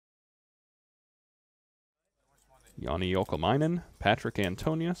Yanni Jokelainen, Patrick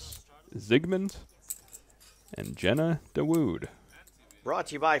Antonius, Zigmund, and Jenna DeWood. Brought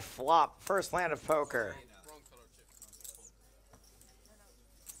to you by Flop, First Land of Poker.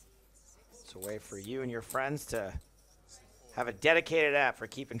 It's a way for you and your friends to have a dedicated app for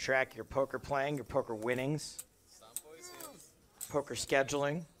keeping track of your poker playing, your poker winnings, poker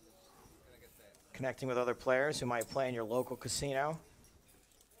scheduling, connecting with other players who might play in your local casino.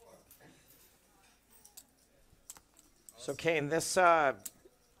 So, Kane, this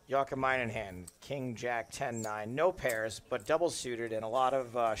Jokelainen hand, King, Jack, 10, 9, no pairs, but double suited and a lot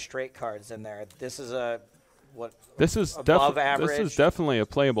of straight cards in there. This is above average. This is definitely a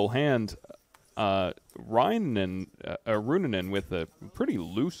playable hand. Runanen with a pretty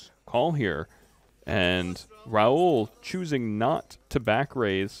loose call here, and Raul choosing not to back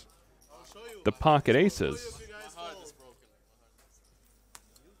raise the pocket aces.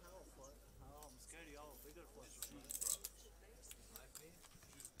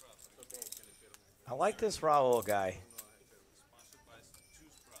 I like this Raul guy.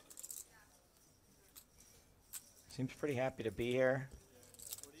 Seems pretty happy to be here.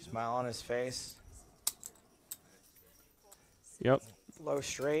 Smile on his face. Yep. Low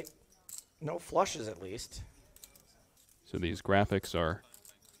straight. No flushes, at least. So these graphics are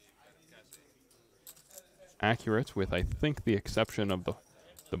accurate with, I think, the exception of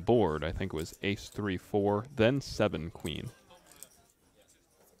the board. I think it was ace 3, 4, then 7, queen.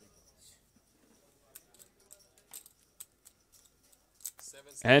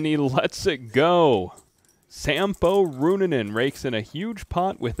 And he lets it go. Sampo Runanen rakes in a huge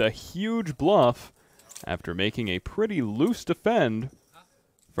pot with a huge bluff after making a pretty loose defend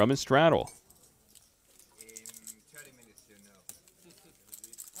from his straddle.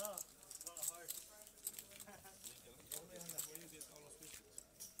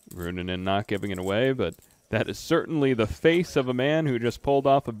 Runanen not giving it away, but that is certainly the face of a man who just pulled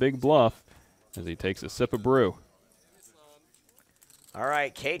off a big bluff as he takes a sip of brew. All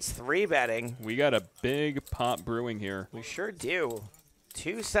right, Kate's 3-betting. We got a big pot brewing here. We sure do.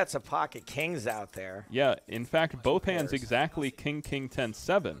 2 sets of pocket kings out there. Yeah, in fact, both hands exactly king, king, 10,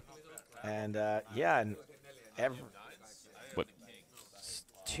 7. And, yeah, and what?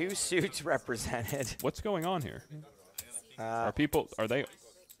 2 suits represented. What's going on here? Are they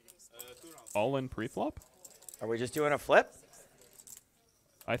all in pre-flop? Are we just doing a flip?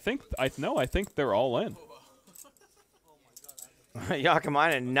 I think they're all in.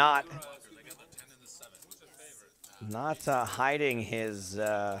 Jokelainen not hiding his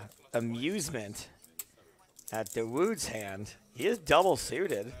amusement at DeWood's hand. He is double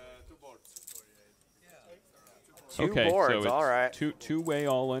suited. Two boards, so it's all right. Two-way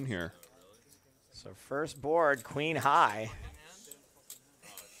all in here. So first board, queen high.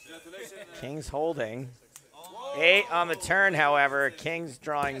 King's holding. 8 on the turn, however. King's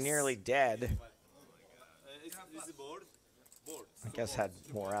drawing nearly dead. I guess had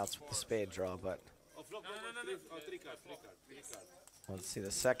more outs with the spade draw, but let's see the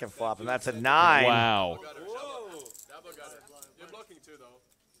second flop, and that's a 9. Wow.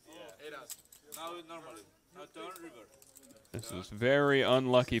 This is very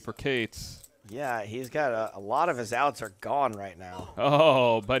unlucky for Cates. Yeah, he's got a lot of his outs are gone right now.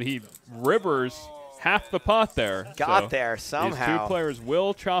 Oh, but he rivers half the pot there. Got there somehow. These 2 players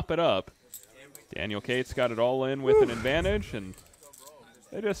will chop it up. Daniel Cates got it all in with an advantage, and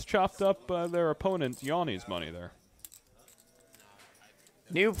they just chopped up their opponent Yanni's money there.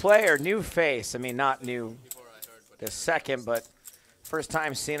 New player, new face. I mean, not new the second, but first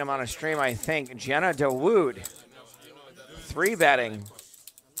time seeing him on a stream, I think. Jenna DeWood, 3-betting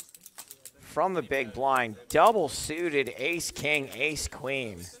from the big blind. Double suited ace-king,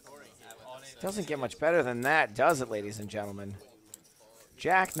 ace-queen. Doesn't get much better than that, does it, ladies and gentlemen?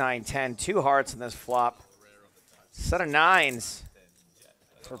 Jack, 9, 10, 2 hearts in this flop. Set of 9s.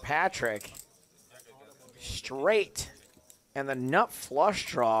 For Patrick, straight, and the nut flush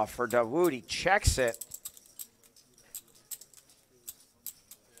draw for DeWood. He checks it.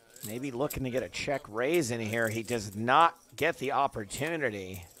 Maybe looking to get a check raise in here. He does not get the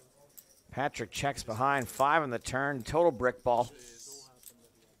opportunity. Patrick checks behind, 5 on the turn, total brick ball.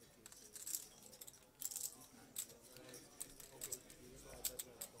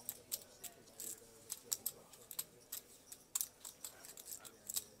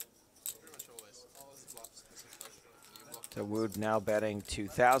 DeWood now betting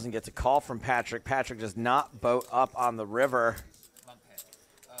 2,000. Gets a call from Patrick. Patrick does not boat up on the river.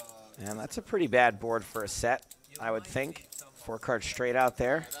 And that's a pretty bad board for a set, I would think. 4 cards straight out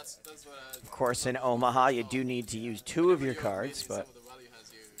there. Of course, in Omaha, you do need to use 2 of your cards, but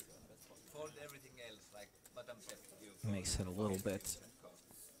Makes it a little bit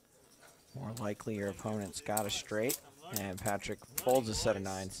more likely your opponent's got a straight, and Patrick folds a set of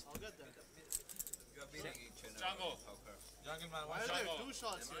nines.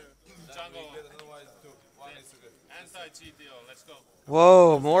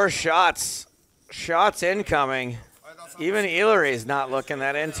 Whoa, more shots. Shots incoming. Even Ilari's not looking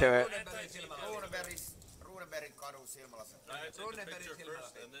that into it.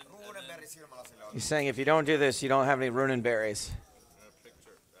 He's saying if you don't do this, you don't have any Runenberries.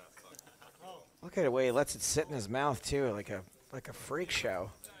 Look at the way he lets it sit in his mouth too, like a freak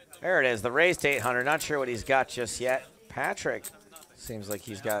show. There it is, the raised 800. Not sure what he's got just yet. Patrick seems like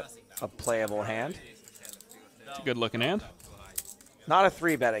he's got a playable hand. It's a good looking hand. Not a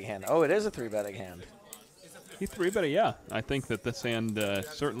 3-betting hand. Oh, it is a 3-betting hand. He 3-bet, yeah. I think that this hand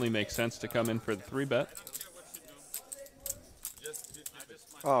certainly makes sense to come in for the 3-bet.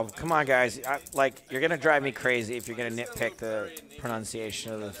 Oh, come on, guys. You're going to drive me crazy if you're going to nitpick the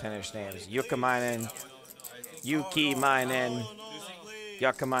pronunciation of the Finnish names. Jukamainen, Yukimainen,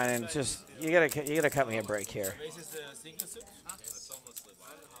 Jukamainen. Just, you gotta cut me a break here.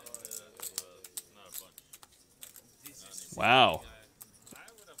 Wow.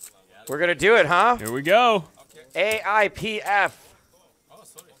 We're going to do it, huh? Here we go. AIPF.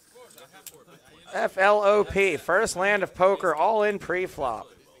 FLOP. First land of poker, all in pre-flop.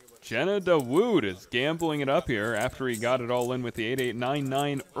 Jenna DeWood is gambling it up here after he got it all in with the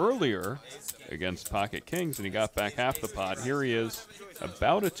 8899 earlier against Pocket Kings, and he got back half the pot. Here he is,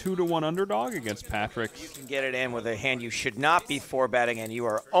 about a 2-to-1 underdog against Patrick. You can get it in with a hand you should not be 4-betting, and you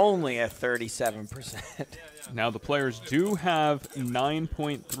are only at 37%. Now the players do have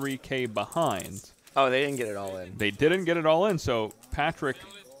 9.3K behind. Oh, they didn't get it all in. They didn't get it all in, so Patrick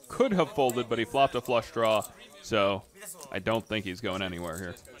could have folded, but he flopped a flush draw, so I don't think he's going anywhere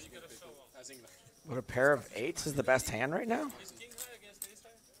here. What, a pair of 8s is the best hand right now?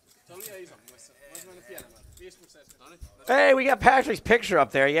 Hey, we got Patrick's picture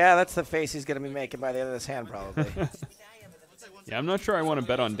up there. Yeah, that's the face he's going to be making by the end of this hand, probably. Yeah, I'm not sure I want to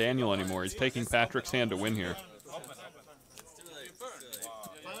bet on Daniel anymore. He's taking Patrick's hand to win here.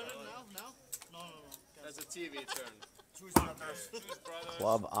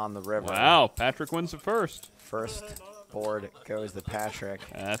 Club on the river. Wow, Patrick wins it first. First board goes to Patrick.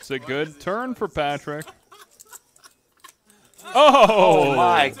 That's a good turn for Patrick. Oh,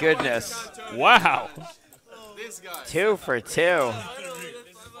 my goodness. Wow. 2 for 2.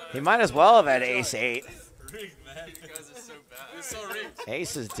 He might as well have had ace-8.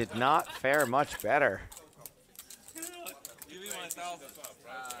 Aces did not fare much better.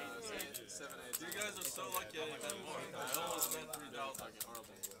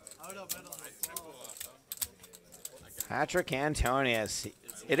 Patrick Antonius.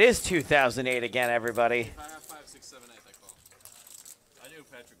 It is 2008 again, everybody.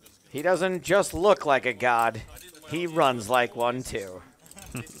 He doesn't just look like a god. He runs like one, too.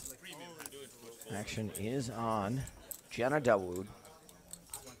 Action is on. Jenna DeWood.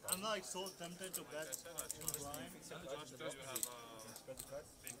 I'm like so tempted to bet blind.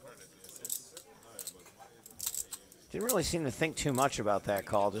 Didn't really seem to think too much about that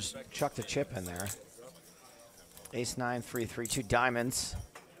call. Just chucked a chip in there. Ace-9, 3-3, 2 diamonds.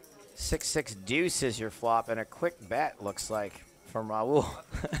 6-6 deuce is your flop, and a quick bet, looks like, from Raul.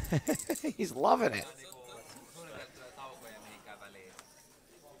 He's loving it.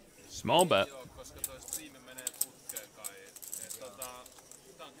 Small bet.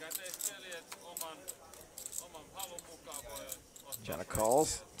 Jenna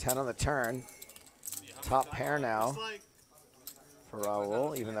calls. 10 on the turn. Top pair now for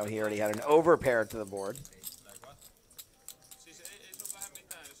Raul, even though he already had an over pair to the board.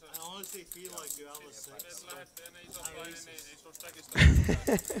 I honestly feel like you have a 6.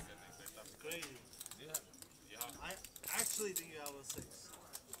 Crazy. I actually think you have a 6.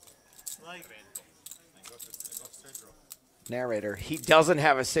 Like, Narrator, he doesn't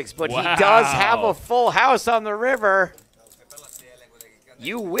have a 6, but Wow. he does have a full house on the river.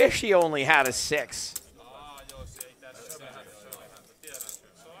 You wish he only had a 6.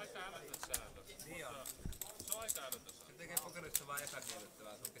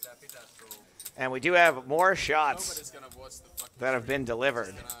 And we do have more shots that have been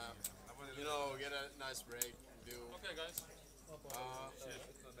delivered. You know, get a nice break. Do. Okay, guys.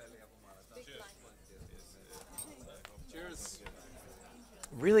 Cheers.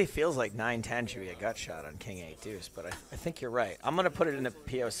 Really feels like 9-10 should be a gut shot on King 8 deuce, but I think you're right. I'm going to put it in the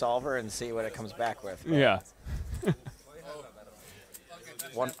PO solver and see what it comes back with. Yeah.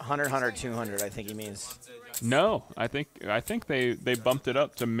 100, 100, 200, I think he means. No, I think they bumped it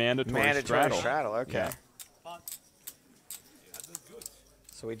up to mandatory straddle. Straddle, okay. Yeah.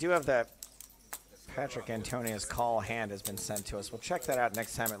 So we do have that Patrick Antonius call hand has been sent to us. We'll check that out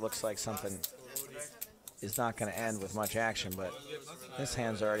next time. It looks like something is not going to end with much action, but this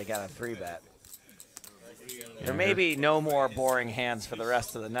hand's already got a 3-bet. There may be no more boring hands for the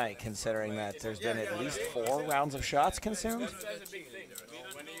rest of the night, considering that there's been at least 4 rounds of shots consumed.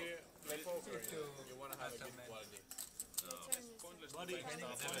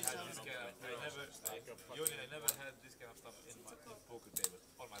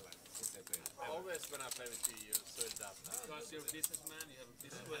 Always when I play with you, so it's that. Because you're a businessman,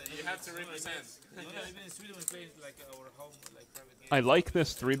 you have to represent. I like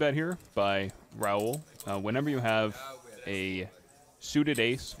this 3-bet here by Raul. Whenever you have a suited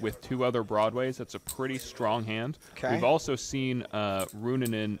ace with 2 other broadways, that's a pretty strong hand. Okay. We've also seen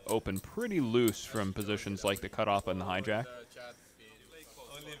Runanen open pretty loose from positions like the cutoff and the hijack.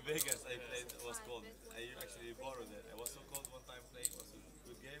 Only in Vegas I played was cold. I actually borrowed it. I was so cold one time playing. It was a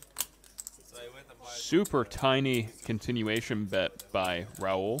good game. So I went and bought Super tiny continuation bet by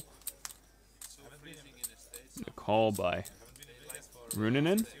Raul. A call by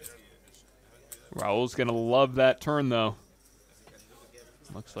Runanen. Raul's going to love that turn, though.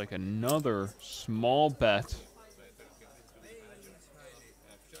 Looks like another small bet.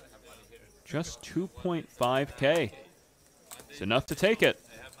 Just 2.5K. It's enough to take it.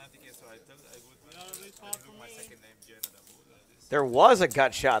 There was a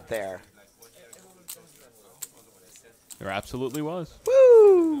gut shot there. There absolutely was.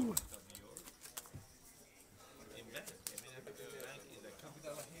 Woo!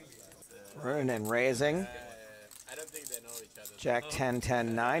 Runanen raising. I don't think they know each other. Jack 10,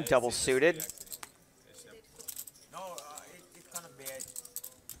 10, 9, double suited. No, it cannot be.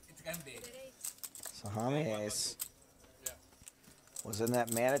 It can be. Sahami ace was in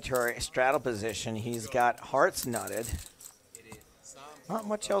that mandatory straddle position. He's got hearts nutted. Not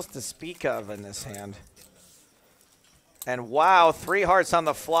much else to speak of in this hand. And wow, 3 hearts on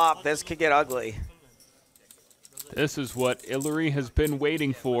the flop. This could get ugly. This is what Illyri has been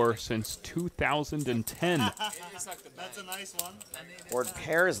waiting for since 2010. That's a nice one. Board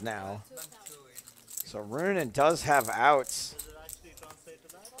pairs now. So Runanen does have outs Does it actually translate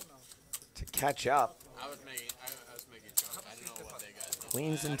to that or no? to catch up. I was making jokes. I don't know what they guys know.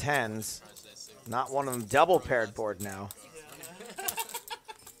 Queens and tens. Not one of them double paired board now.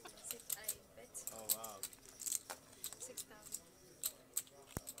 Oh wow.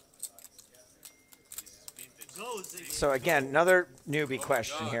 Go, Ziggy. So again, another newbie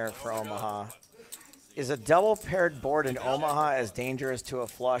question here for Omaha. Is a double paired board in Omaha as dangerous to a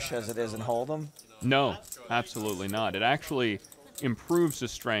flush as it is in Hold'em? No, absolutely not. It actually improves the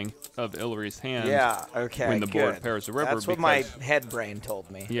strength of Illyri's hand. Yeah, okay, when the board good. pairs a river. That's what my because- head brain told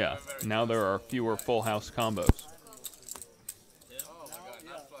me. Yeah, now there are fewer full house combos. Oh my god,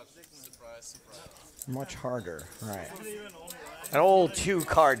 not flush. Surprise, surprise. Much harder, right. Even only, right? An old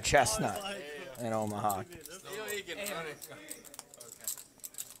 2-card chestnut in Omaha.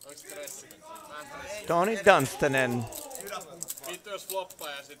 Tony Dunstanen. Vittu jos floppaa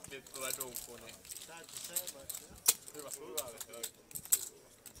ja sitten tulee dunkku, niin Sad to say, but hyvä.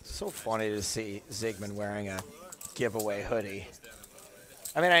 So funny to see Zigmund wearing a giveaway hoodie.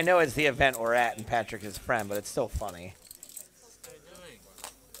 I mean, I know it's the event we're at and Patrick is friend, but it's still funny.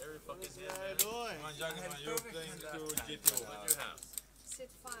 how you doing? Sit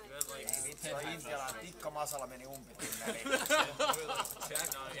fine.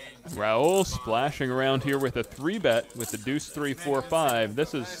 Raul splashing around here with a 3-bet with the deuce 3, 4, 5.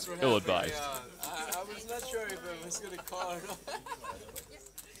 This is ill-advised. I was not sure if I was gonna call or not.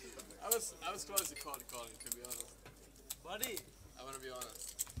 I was close to calling, to be honest. Buddy, I wanna be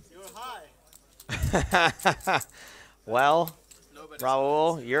honest. you're high. Well, Nobody.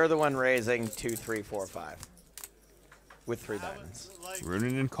 Raul, you're the one raising 2, 3, 4, 5 with 3 diamonds. Like,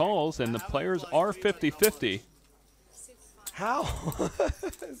 Runanen calls, and the players are 50-50. Sit fine. How?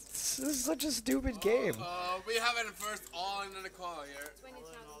 This is such a stupid game. We have it first all in the call here.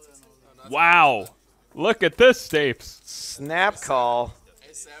 20,600. Wow. Look at this, Stapes. Snap call.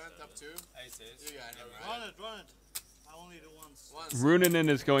 A7, top 2. You got it, run right? it, run it. I only do once. Once. Runanen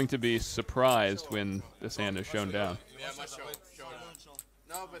is going to be surprised when this hand is shown down. Yeah, my show. Don't show.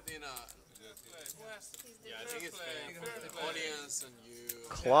 No, but in yeah, I think it's fair for the audience and you.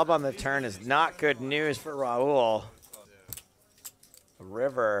 Club on the turn is not good news for Raul. The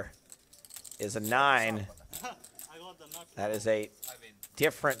river is a 9. I got the nut. That is a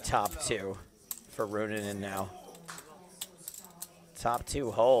different top 2 for Runanen now. Top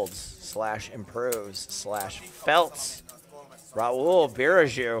 2 holds / improves / felts. Raul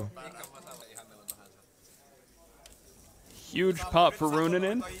Biraju. Huge pot for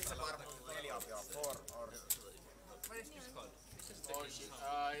Runanen.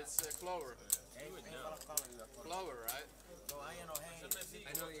 It's Clover. Clover, right?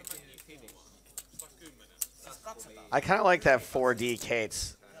 I kind of like that 4D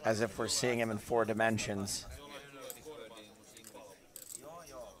Kates, as if we're seeing him in 4 dimensions.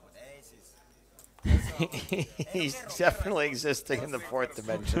 He's definitely existing in the 4th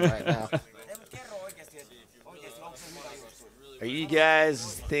dimension right now. Are you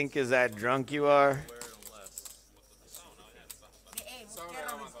guys think is that drunk you are?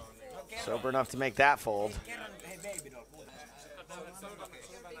 Sober enough to make that fold.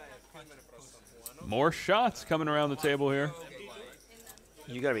 More shots coming around the table here.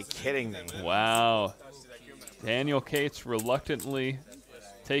 You gotta be kidding me. Wow. Daniel Cates reluctantly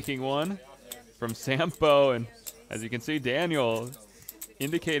taking one from Sampo, and as you can see, Daniel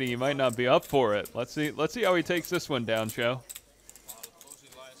indicating he might not be up for it. Let's see how he takes this one down, Joe.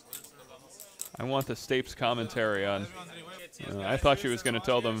 I want the Stapes commentary on. I thought she was going to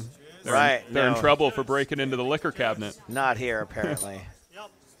tell them they're in trouble for breaking into the liquor cabinet. Not here, apparently.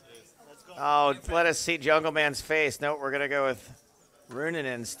 Oh, let us see Jungle Man's face. No, we're gonna go with Runin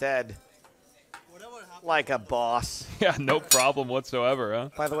instead. Like a boss. Yeah, no problem whatsoever, huh?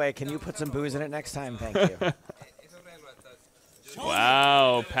 By the way, can you put some booze in it next time? Thank you.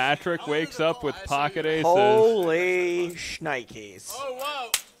 Wow, Patrick wakes up with pocket aces. Holy shnikes. Oh, wow.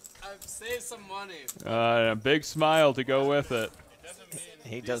 I've saved some money. A big smile to go with it.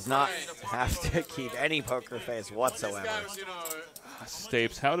 He does not have to keep any poker face whatsoever.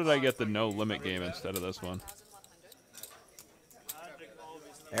 Stapes, how did I get the no limit game instead of this one?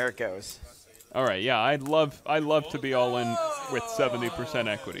 There it goes. All right, yeah, I love to be all in with 70%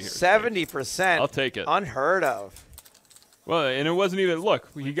 equity here. 70%. I'll take it. Unheard of. Well, and it wasn't even, look,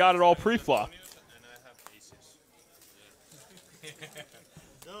 he got it all pre-flop.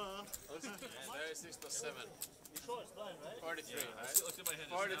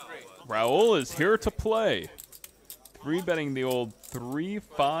 Raul is here to play. 3-betting the old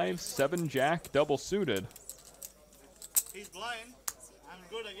 3-5-7 jack double suited. He's blind. I'm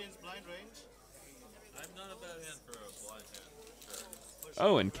good against blind range. I'm not a bad hand for a blind hand.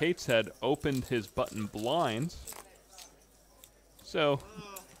 Oh, and Cates had opened his button blinds. So,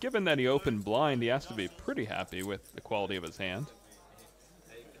 given that he opened blind, he has to be pretty happy with the quality of his hand.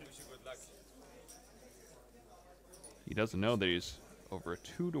 He doesn't know that he's over a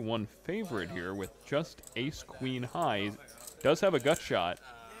 2-to-1 favorite here with just ace-queen high. He does have a gut shot.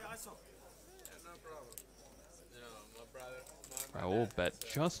 Raul bet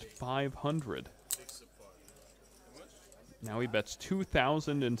just 500. Now he bets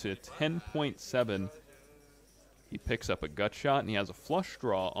 2,000 into 10.7. He picks up a gut shot, and he has a flush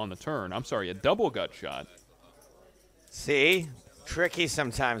draw on the turn. I'm sorry, a double gut shot. See? Tricky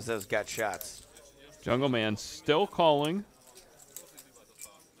sometimes, those gut shots. Jungle Man still calling.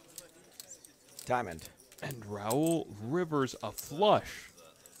 Diamond. And Raul rivers a flush.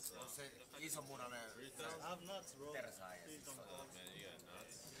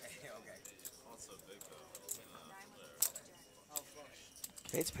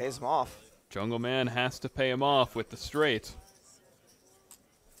 Cates pays him off. Jungle Man has to pay him off with the straight.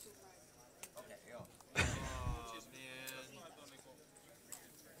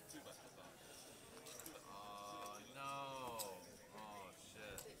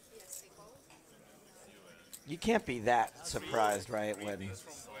 You can't be that surprised, right, when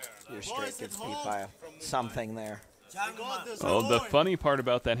your straight gets beat by something there. Oh, the funny part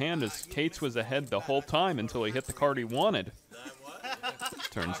about that hand is Cates was ahead the whole time until he hit the card he wanted.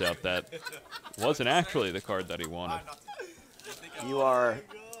 Turns out that wasn't actually the card that he wanted. You are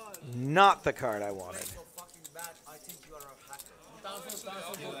not the card I wanted.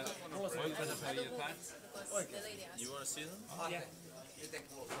 You want to see them?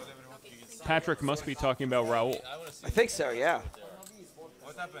 Patrick must be talking about Raul. I think so, yeah.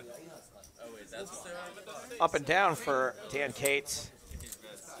 What happened? Oh, wait, that's Up and down for Dan Cates.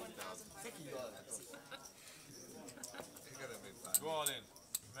 Go all in.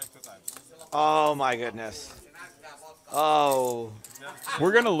 Make 2 times. Oh, my goodness. Oh,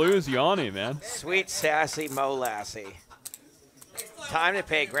 We're going to lose Yanni, man. sweet, sassy Mo Lassie. Time to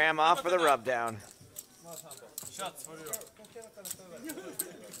pay Grandma for the rub down. Shots for you.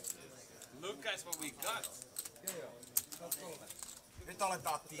 Look, guys, what we got. Nyt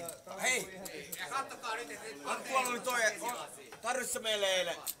aletaan. Hei, kattokaa nyt. Tuolla oli toi. Tarjossa meille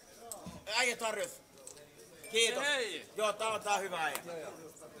eilen. Äijä tarjosi. Kiitos. Hei! Joo, tää on hyvä äijä.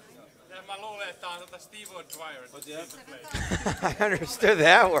 Mä luulen, että tää on Steve Dwyer. I understood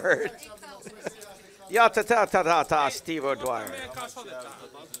that word. Ja, ta ta ta ta ta, Steve O'Dwyer.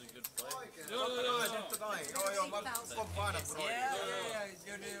 Joo, mä kom faana bro. Yeah,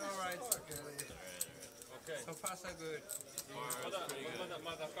 you're doing all right. So far so good.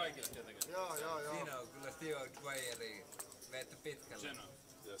 Mä otan kaikille tietenkin. Siinä on kyllä Steve Dwyeri vettä pitkälle.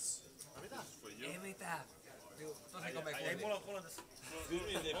 Yes. Ei mitään. Tosi komea Ei kundi. mulla on tässä.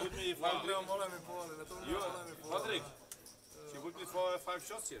 They put me Valtteri on molemmin puolilla. Tunne on molemmin puolilla. Patrick, she put me for 5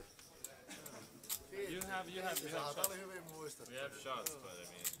 shots here. You have shots. Tää oli hyvin muistettu. We have shots, but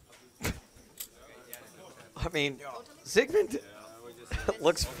I mean, Zigmund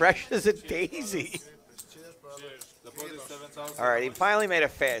looks fresh as a daisy. the pot is 7,000. All right, he finally made a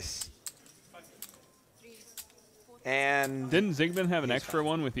fist. And Didn't Zigmund have an extra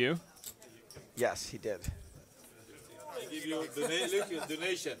one with you? yes, he did. I give you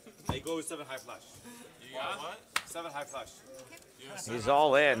donation. I go with 7 high flash. You got what? 7 high flash. He's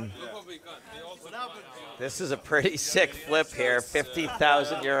all in. Look what we got. We also This is a pretty sick flip here.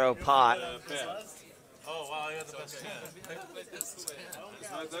 50,000 euro pot. Oh wow, I got the best hand.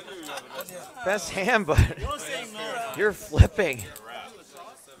 It's not that you have the best. Best hand, but You're saying no. you're flipping.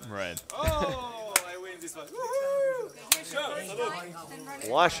 Right. Oh, I win this one.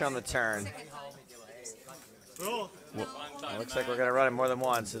 Flush on the turn. Bro, It looks like we're gonna run it more than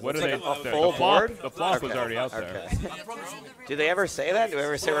once. It What looks are like they? a full board. The flop was Okay. already out there. Okay. Do they ever say that? Do they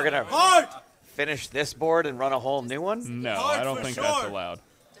ever say we're gonna finish this board and run a whole new one? No, I don't think that's allowed.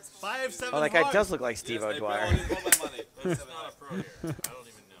 5, 7 Oh, that guy hard. does look like Steve Yes, I O'Dwyer. put all my money. It's not a pro here. I don't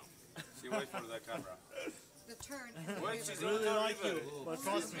even know. She wait for that camera. The turn. When she's Really on like you, but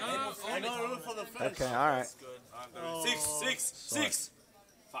trust me. I gotta root for the French. Okay, all right, Six.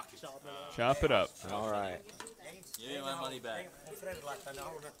 Fuck it. Chop it up. all right. Give me my money back. Mun friend laittaa ne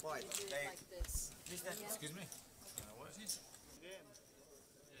halunnat pait. Ei. Excuse me.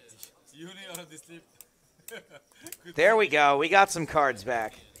 You need on this tip. There we go. We got some cards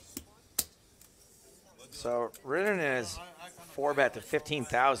back. So Runen is 4-bet to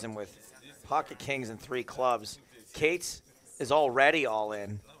 15,000 with pocket kings and 3 clubs. Cates is already all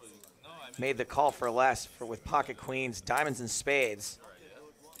in. Made the call for less with pocket queens, diamonds, and spades.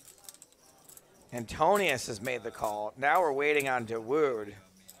 Antonius has made the call. Now we're waiting on DAY1.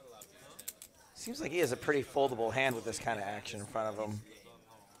 Seems like he has a pretty foldable hand with this kind of action in front of him.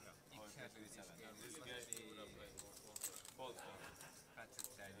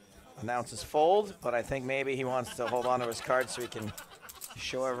 Announces fold, but I think maybe he wants to hold on to his card so he can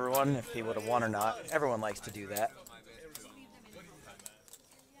show everyone if he would have won or not. Everyone likes to do that.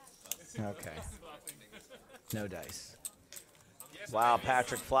 Okay. No dice. Wow,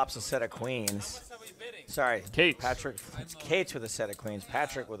 Patrick flops a set of queens. Sorry, Cates. Patrick. It's Cates with a set of queens.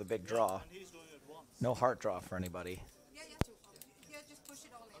 Patrick with a big draw. No heart draw for anybody. Yeah, just push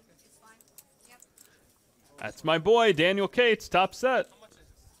it all in. It's fine. Yep. That's my boy, Daniel Cates, top set.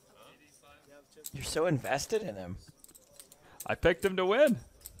 You're so invested in him. I picked him to win.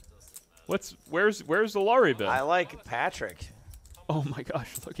 Where's the lorry bill? I like Patrick. Oh my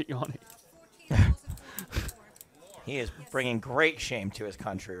gosh, look at Yanni. 14,044. He is bringing great shame to his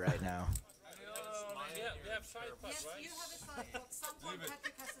country right now. Yes, you have a side pot. Someone,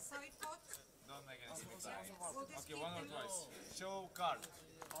 Patrick has a side pot. Don't make any sense. We'll just keep One or them twice. all. Show card.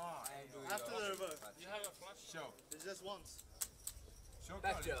 After the reverse. You have a flush? Show. It's just once. Show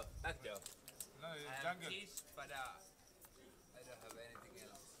Back card. door, back door. No, I have jungle. keys, but I don't have anything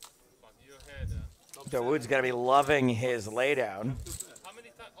else. Fuck your head. DAY1's gonna be loving his laydown. How many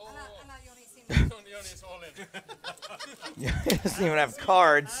times? Oh, Älä Joni sinne. Johnny is all in. He doesn't even have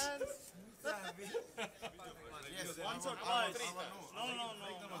cards. Once or twice.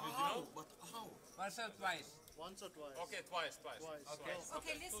 No. Once or twice. Once or twice. Okay, twice. Okay.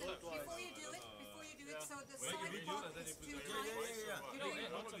 Okay, listen. Before you do it, so the side pot is 2 times.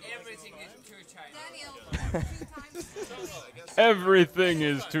 Everything is 2 times. Daniel, 2 times. Everything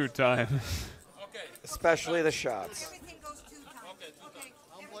is 2 times. Especially the shots. Everything goes 2 times. Okay.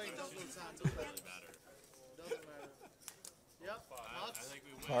 I'm playing Everything double goes sand. 2 Doesn't times. matter. Doesn't matter. Yep.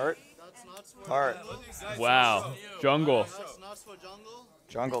 Nuts. Heart. That's nuts for Heart. jungle. Wow. Jungle. That's nuts for jungle.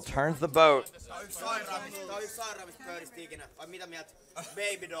 Jungle turns the boat. Tää on yksi sairaammista pöydistä ikinä. Vai mitä mieltä?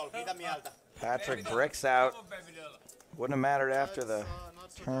 Baby doll, mitä mieltä? Patrick bricks out. Wouldn't have mattered after the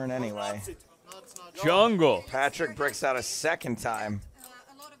turn anyway. Nuts. Jungle. Patrick bricks out a second time.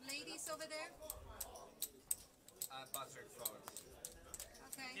 A lot of ladies over there. Patrick folds.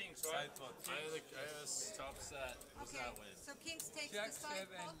 Okay. Side pot. I have a top set. What's Okay. that win? So Kings takes Jack the side 7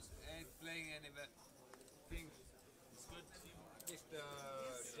 pot. ain't playing any bet. King. It's good. It's the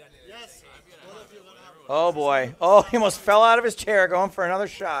Yes. Both of you gonna have. Oh boy. Oh, he almost fell out of his chair going for another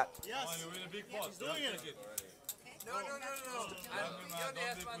shot. Yes. He's doing it. No. Johnny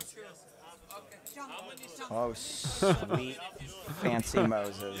has one too. Okay. Oh, sweet, fancy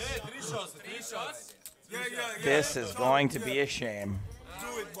Moses. Three shots. This is going to be a shame.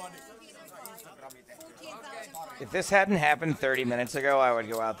 If this hadn't happened 30 minutes ago, I would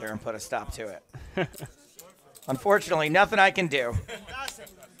go out there and put a stop to it. Unfortunately, nothing I can do.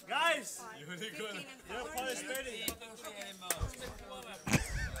 Guys, you're participating.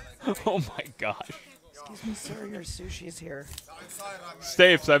 Oh my gosh. Excuse me, sir, your sushi is here.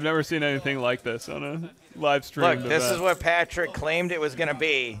 Stapes, I've never seen anything like this on a live stream. Look, this is what Patrick claimed it was going to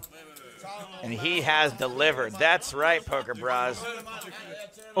be, and he has delivered. That's right, Poker Bras.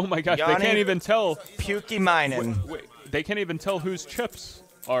 Oh my gosh, Yanni they can't even tell. Pukey Minen. Wait, they can't even tell whose chips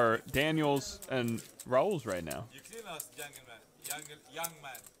are Daniel's and Raul's right now. You kill us, young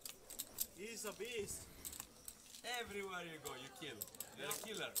man. He's a beast. Everywhere you go, you kill. You're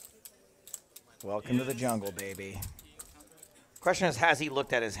a killer. Welcome to the jungle, baby. Question is, has he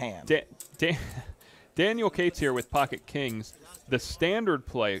looked at his hand? Daniel Cates here with Pocket Kings. The standard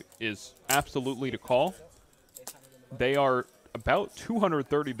play is absolutely to call. They are about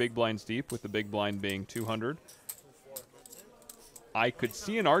 230 big blinds deep, with the big blind being 200. I could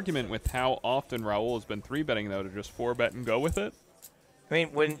see an argument with how often Raul has been 3-betting, though, to just 4-bet and go with it. I mean,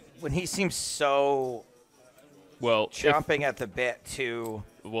 when he seems so chomping at the bit to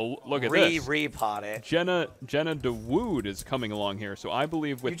look at this. Repot it. Jenna DeWood is coming along here, so I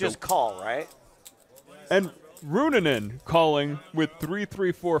believe with you just call, right? And Runanen calling with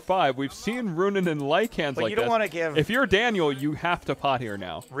 3-3-4-5. We've seen Runanen like hands but like you don't this. want to give. If you're Daniel, you have to pot here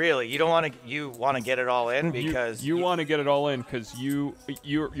now. Really, you don't want to. You want to get it all in because you want to get it all in because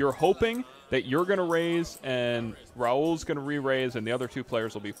you're hoping that you're going to raise and Raul's going to re-raise and the other two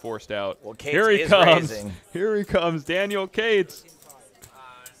players will be forced out. Well, Cates here he is comes. raising. Here he comes, Daniel Cates.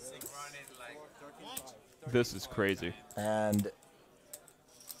 This is crazy. And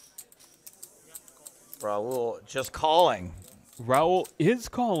Raul just calling. Raul is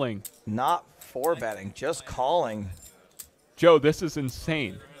calling. Not 4-betting, just calling. Joe, this is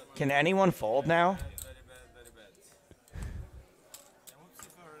insane. Can anyone fold now?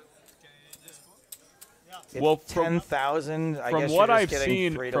 Well, It's 10,000. I from guess what you're just I've getting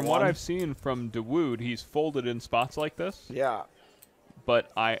seen, 3 to from 1. what I've seen from DeWood, he's folded in spots like this. Yeah.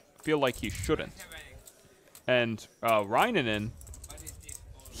 But I feel like he shouldn't. And Reinanen,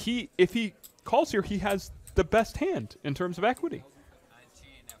 if he calls here, he has the best hand in terms of equity.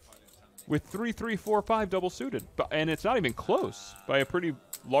 With 3-3-4-5 double suited, and it's not even close by a pretty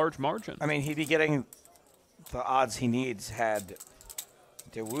large margin. I mean, he'd be getting the odds he needs had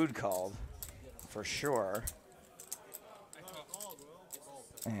DeWood called, for sure.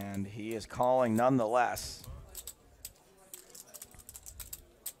 And he is calling nonetheless.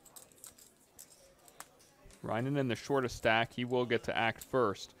 Reinanen in the shortest stack, he will get to act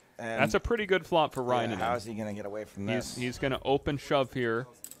first. And that's a pretty good flop for Reinanen. how is he going to get away from this? He's going to open shove here.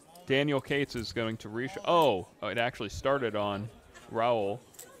 Daniel Cates is going to oh, it actually started on Raul.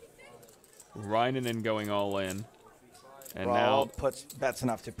 Reinanen going all in. And now bets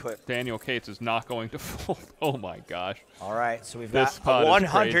enough to put. Daniel Cates is not going to fold. Oh my gosh. All right, so we've This got a pot is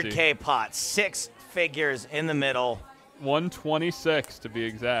 100K crazy. pot, 6 figures in the middle. 126 to be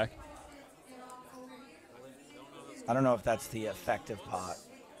exact. I don't know if that's the effective pot.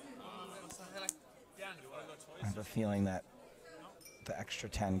 I have a feeling that the extra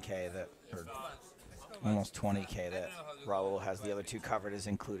 10K or almost 20K that Raul has the other two covered is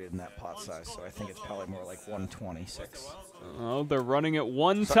included in that pot size. So I think it's probably more like 126. Oh, they're running it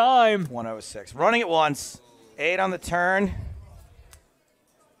one time. 106. Running it once. 8 on the turn.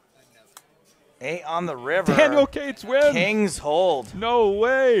 8 on the river. Daniel Cates wins. Kings hold. No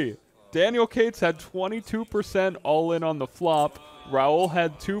way. Daniel Cates had 22% all in on the flop. Raul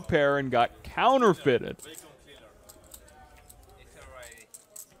had 2 pair and got counterfeited.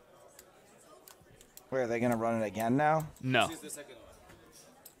 Wait, are they going to run it again now? No.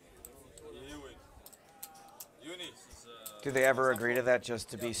 Do they ever agree to that just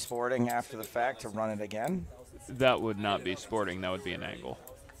to be sporting after the fact to run it again? That would not be sporting. That would be an angle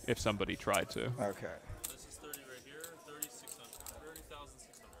if somebody tried to. Okay.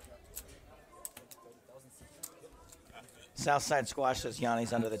 Southside Squash says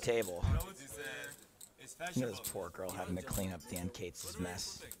Yanni's under the table. Look at this poor girl having to clean up Dan Cates'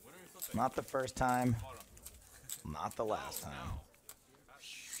 mess. Not the first time. Not the last time.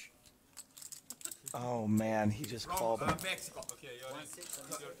 Oh, man. He just called him.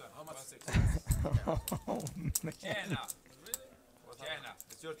 Oh, man.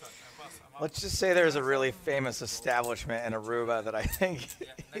 It's your turn. Let's just say there's a really famous establishment in Aruba that I think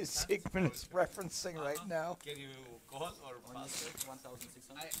Zigmund is referencing right now, Can you call or pass?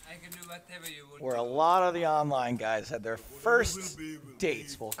 I can do whatever you would. where a lot of the online guys had their first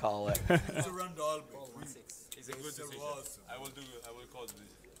dates, we'll call it. It's a good decision. I will call the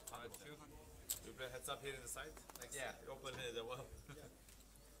decision. You play heads up here in the side? Yeah. Open here the well.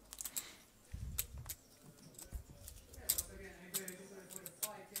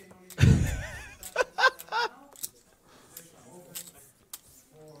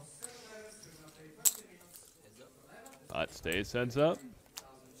 Pot stays heads up.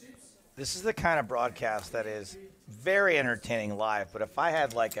 This is the kind of broadcast that is very entertaining live, but if I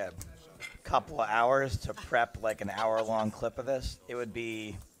had like a couple of hours to prep like an hour-long clip of this, it would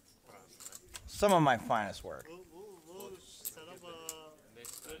be some of my finest work. We'll set up a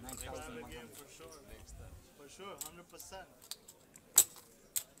private game for sure. For sure,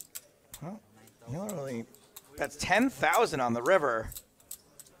 100%. Well, you don't really. That's 10,000 on the river.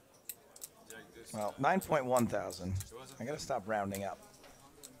 Well, 9.1 thousand. I gotta stop rounding up.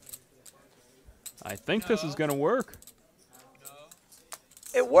 I think this is going to work.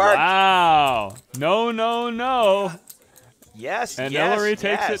 It worked. Wow. No, no, no. Yes. And yes, Ellery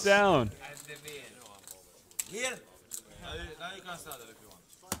takes yes. it down. Here. Now you can start it if you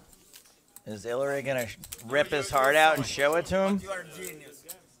want. Is Ellery gonna rip his heart out and show it to him? You are a genius.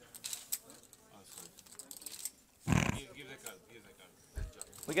 Give the card. Give the card.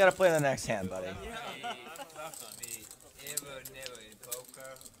 We gotta play the next hand, buddy. Ever, never in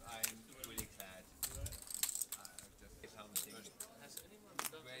poker. I'm really glad.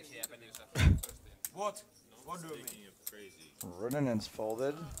 What? What do you mean? Runninen's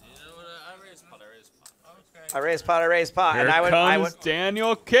folded. I raise pot. I raise pot, Here and I comes would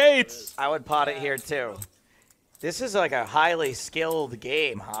Daniel Cates. pot it here too. This is like a highly skilled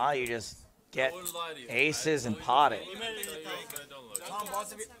game, huh? You just get aces and pot it. Tom,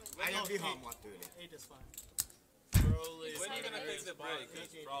 boss, I have been home. What do you? 8 is fine. When are you gonna take the break? Because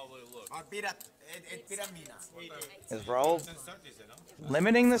probably look. It piramina. Is Raul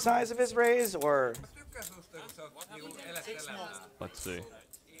limiting the size of his raise, or Let's see.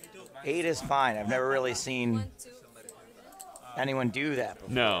 8 is fine? I've never really seen anyone do that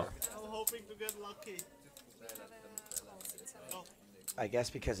before. No. I'm hoping to get lucky. I guess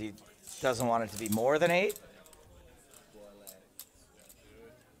because he doesn't want it to be more than 8.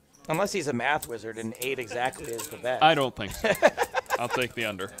 Unless he's a math wizard and 8 exactly is the bet. I don't think so. I'll take the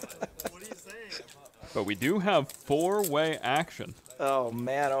under. What are you saying? But we do have four-way action. Oh,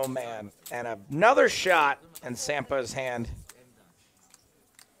 man. And another shot in Sampa's hand.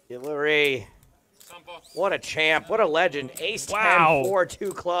 Hillary. What a champ. What a legend. Ace 10, Wow. 4,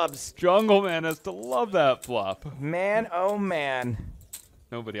 2 clubs. Jungle Man has to love that flop. Man, oh, man.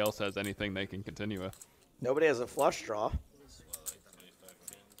 Nobody else has anything they can continue with. Nobody has a flush draw.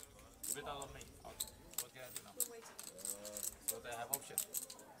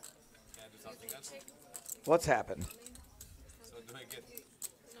 What's happened? So do I get?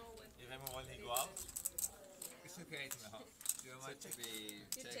 If everyone he go out, It's okay now. You want to be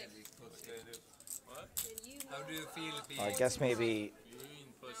technically what's gonna do? What? How do you feel being? I guess maybe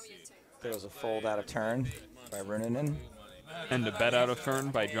there was a fold out of turn by Runinen. And a bet out of turn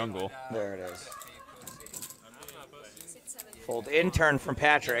by Jungle. There it is. Fold in turn from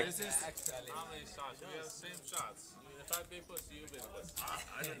Patrick. This is how many shots? We have the same shots. If I be pussy, you be pussy.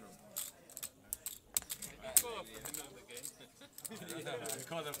 I don't know. We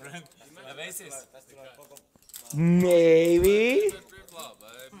call a friend. Have aces. Maybe. Flop.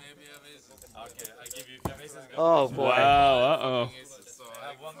 Maybe have aces. Okay, I give you have aces. Oh, boy. Wow, uh-oh. So I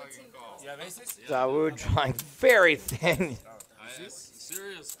have one call. You have aces? Dawood drawing very thin.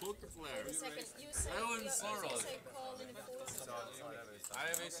 Serious poker player. I wouldn't sorrow. I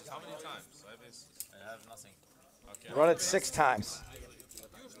have aces. How many times? I have aces. I have nothing. Okay. Run it 6 times.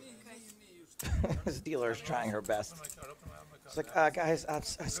 This dealer is trying her best. It's like, guys,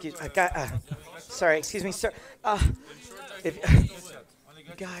 excuse me, sorry, excuse me, sir. If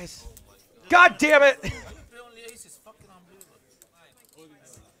you guys, God damn it!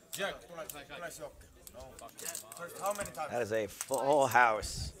 Jack, how many times? That is a full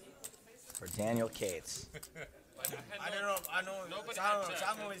house for Daniel Cates. I don't know. I know.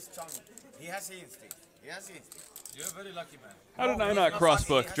 Channel is channel. He has the instinct. You're a very lucky man. How did I not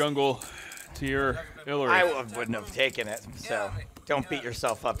crossbook Jungle to your Hillary? I wouldn't have taken it, so don't beat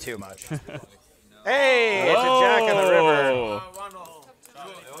yourself up too much. Hey, it's a jack on the river. Whoa.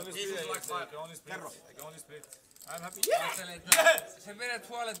 I'm happy. Sä vedät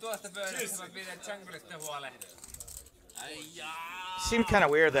huolen tuosta pöydästä, mä pidän Jungleista huolen. Seemed kind of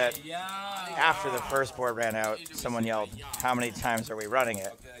weird that after the first board ran out, someone yelled, "How many times are we running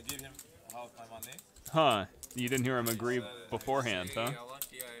it?" Okay, I give him half my money. Huh. You didn't hear him agree beforehand, huh?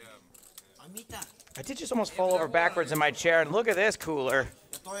 I did just almost fall over backwards in my chair, and look at this cooler.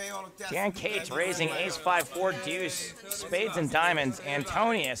 Dan Cates raising ace 5-4 deuce, spades and diamonds.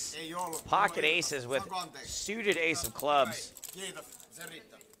 Antonius, pocket aces with suited ace of clubs.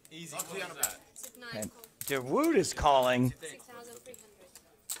 And DAY1 is calling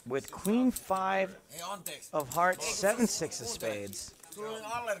with queen 5 of hearts, 7-6 of spades.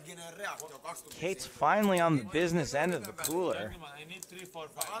 Cates finally on the business end of the cooler.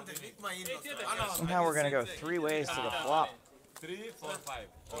 Somehow we're going to go 3 ways to the flop. 3, 4, 5.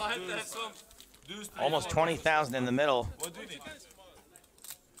 Almost 20,000 in the middle.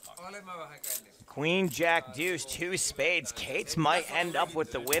 Queen, jack, deuce, 2 spades. Cates might end up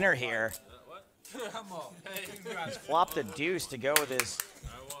with the winner here. He's flopped a deuce to go with his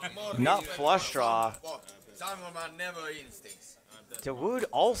nut flush draw. DAY1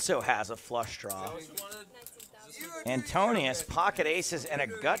 also has a flush draw. Antonius, pocket aces and a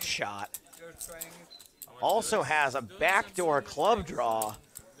gut shot. Also has a backdoor club draw.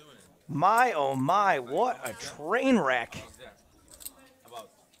 My, oh my, what a train wreck.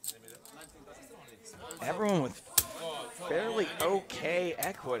 Everyone with fairly okay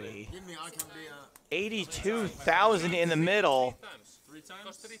equity. 82,000 in the middle. Can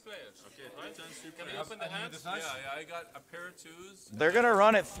I open the hands? Yeah, I got a pair of 2s. They're going to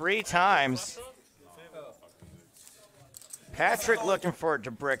run it 3 times. Patrick looking for it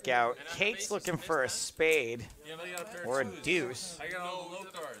to brick out. Cates looking for a spade or a deuce. I got all low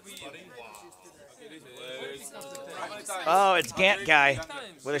cards, buddy. Oh, it's Gant guy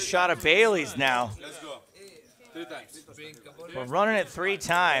with a shot of Bailey's now. Let's go. 3 times. We're running it 3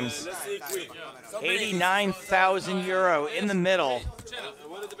 times. 89,000 euro in the middle.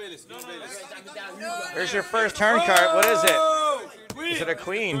 What are the Baileys? There's your first turn card. What is it? Is it a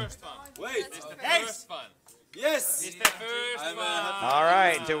queen? Wait. First fun. Yes. It's the first one. All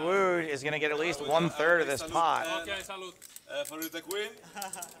right, DAY1 is going to get at least 1/3 of this pot. Okay, salute. For the queen.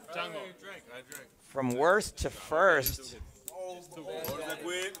 Django. I drink. From worst to first. For the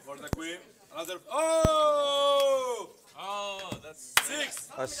queen. Another. Oh! Oh, that's 6.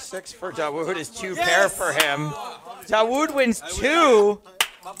 A 6 for DAY1 is 2 pair for him. DAY1 wins 2. Oh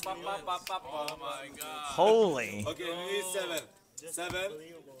my god. Holy. Okay, we need 7.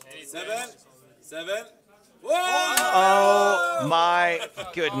 7. Whoa! Oh my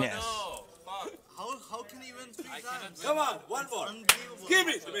goodness. How can he win 3 times? Come on, one more. Give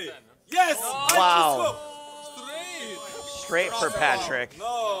it to me. Yes! Wow. Straight for Patrick.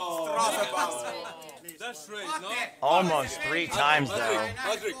 No! That's straight, no? Almost 3 times though.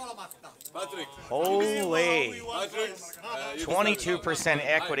 Patrick. Holy. Patrick. 22%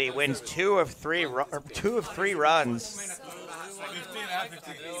 equity wins 2 of 3 runs.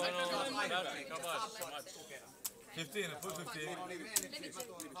 15, 15, put 15.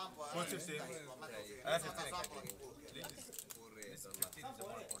 Put 15.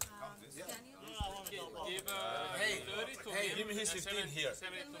 Give me his 15 here.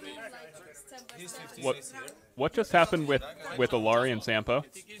 His 15 What is here. what just happened with Alari and Sampo?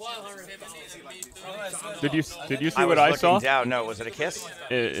 Did you see what I was saw? looking down. No, was it a kiss?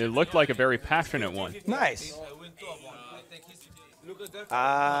 It looked like a very passionate one. Nice.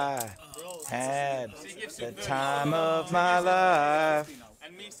 I had the time of my life,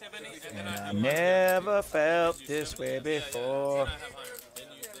 And me 70. and I never felt this way before. Okay,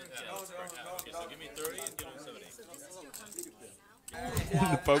 so give me 30 and give him 70.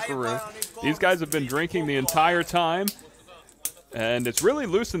 In the poker room. These guys have been drinking the entire time, and it's really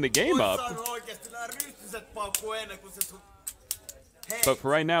loosened the game up. But for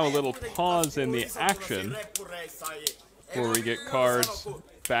right now, a little pause in the action before we get cards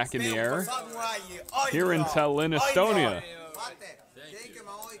back in the air. Here in Tallinn, Estonia.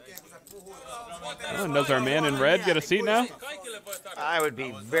 Oh, and does our man in red get a seat now? I would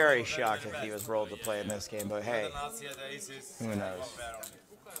be very shocked if he was rolled to play in this game, but hey, who knows?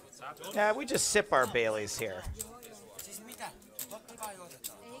 Yeah, we just sip our Baileys here.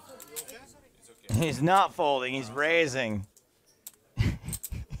 He's not folding, he's raising.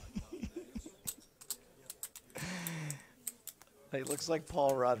 He looks like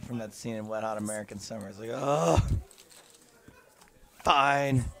Paul Rudd from that scene in Wet Hot American Summer. He's like, oh,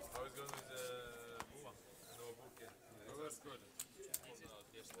 fine.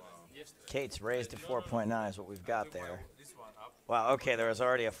 Cates raised to 4.9 is what we've got there. Wow, okay, there was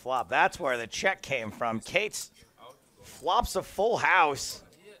already a flop. That's where the check came from. Cates flops a full house.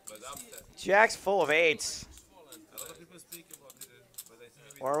 Jack's full of 8s.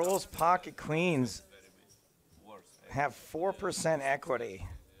 Raul's pocket queens have 4% equity.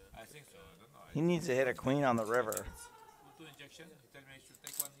 I think so. I don't know. He needs to hit a queen on the river. 2 injection. You tell me I should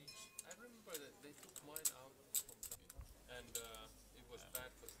take 1 each. I remember that they took mine out from and it was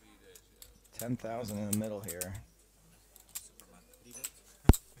bad for 3 days. Yeah. 10,000 in the middle here. Superman.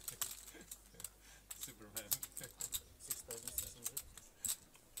 Superman. 6,600.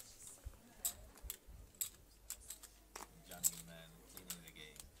 Jungle man cleaning the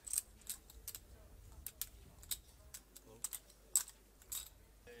game.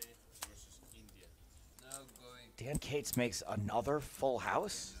 Versus India. Now going. Dan Cates makes another full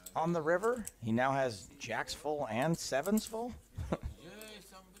house on the river. He now has jacks full and sevens full. Yeah,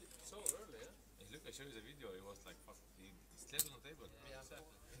 somebody. So early, huh? Hey, look, I showed you the video. It was like, fuck, he slept on the table.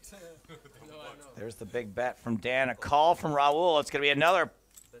 No, I know. There's the big bet from Dan. A call from Raul. It's going to be another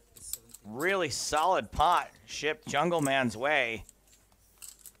really solid pot shipped Jungle Man's way.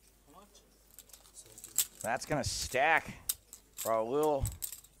 That's going to stack Raul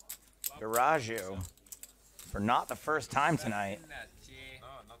Garaju for not the first time tonight. No, not.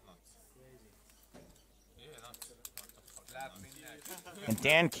 Yeah, not. And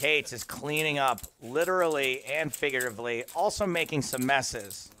Dan Cates is cleaning up literally and figuratively, also making some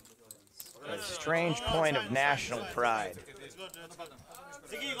messes. A strange point of national pride. It's good. It's good.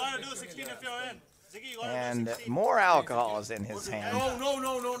 Ziggy, you gotta do 16 if you're in. Ziggy, you gotta And do 16. more alcohol is in his hand. No,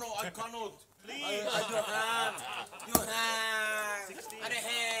 I cannot. Please. I don't have. You have. I don't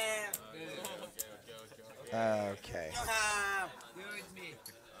have. Okay. You have. You with me.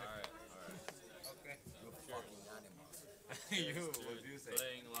 Alright. Okay. You, what do you say?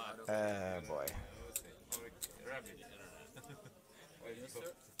 Playing live. Boy. Rabbit.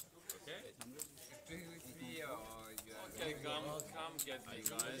 Okay, come get me,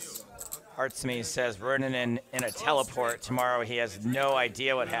 guys. Artsme says running in a teleport tomorrow. He has no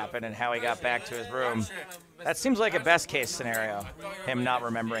idea what happened and how he got back to his room. That seems like a best case scenario, him not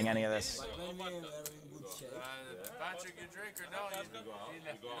remembering any of this. Patrick, you drink or no? You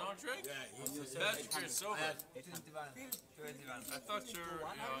don't drink? Patrick, you're sober. I thought you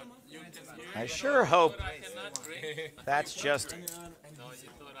I sure hope I cannot drink. that's just No, you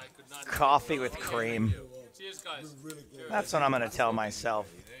thought I could not. coffee with cream. Cheers, guys. That's what I'm going to tell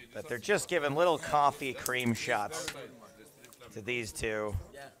myself, that they're just giving little coffee cream shots to these two.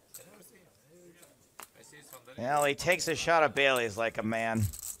 Well, he takes a shot of Bailey's like a man.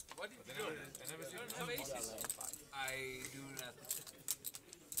 What did you do? Have aces? I do not.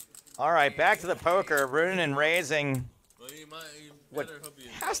 All right, back to the poker. Runin and raising Well, you what better hope you.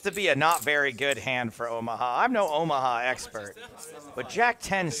 has to be a not very good hand for Omaha. I'm no Omaha expert, but Jack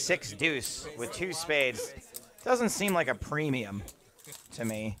 10 6 deuce with 2 spades doesn't seem like a premium to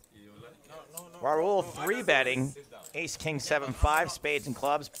me. Raul 3-betting ace king 7 5 spades and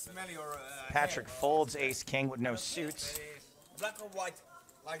clubs. Smell your Patrick folds ace king with no suits. black or white,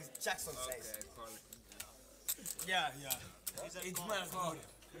 like Jackson says. Yeah. It smells good.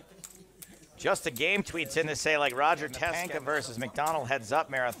 Just a game tweets in to say, like Roger Teska versus McDonald heads up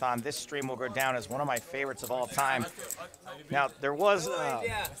marathon. This stream will go down as one of my favorites of all time. Now, there was a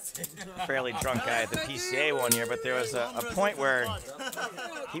fairly drunk guy at the PCA one year, but there was a point where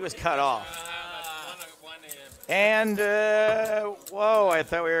he was cut off. And, whoa, I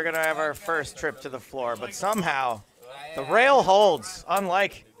thought we were going to have our first trip to the floor, but somehow the rail holds,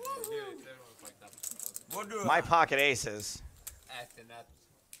 unlike my pocket aces. After that,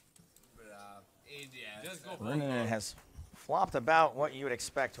 India. Runin has flopped about what you would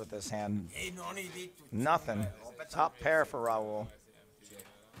expect with this hand. Nothing. Top pair for Raul.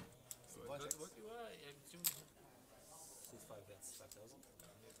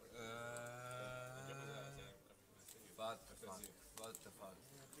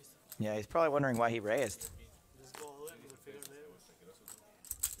 Yeah, he's probably wondering why he raised. Just go all in. We'll figure it later.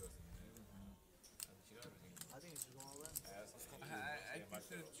 I think it's going all in. I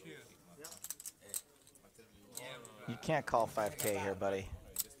prefer two. You can't call 5K here, buddy.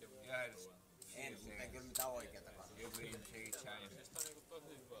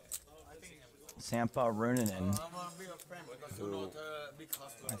 Sampa Runinen, who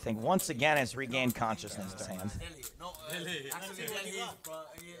I think once again has regained consciousness to hand.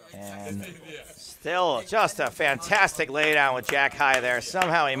 And still just a fantastic laydown with Jack High there.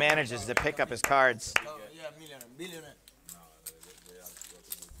 Somehow he manages to pick up his cards.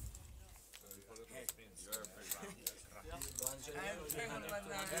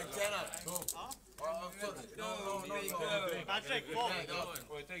 Patrick, fold.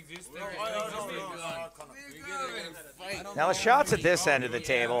 Now the shots at this end of the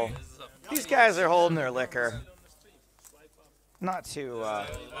table, these guys are holding their liquor. not too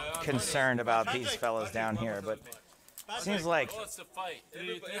concerned about these fellas down here, but seems like Oh, it's a fight.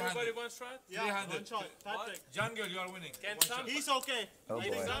 300. Everybody one shot? Yeah, 300. one shot. Patrick. Jungle, you are winning. Can One shot. some, He's okay. Oh, I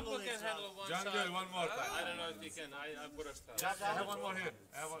think boy. Sample Jungle can is, handle one Jungle, shot. one more time. I don't know if he can. I put a stop. I have one more here.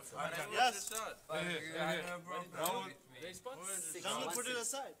 I have one. Yes. Here. Raul, Jungle put it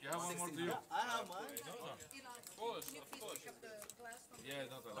aside. you have one more to you. I have mine. Of course, Can you of please course. pick up the glass from me?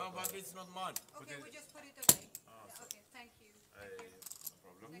 Yeah, not a No, lot. but it's not mine. Okay, we just put it away. Yeah, okay, thank you.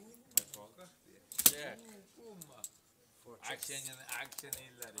 Yeah. Action illa I'm det.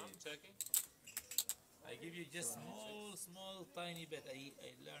 checking. I give you just small, tiny bet. I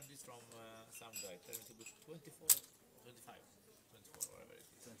learned this from some guy. Tell me to put 24, 25, 24, whatever it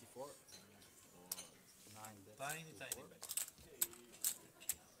is. 24. 9 bet. Tiny bet.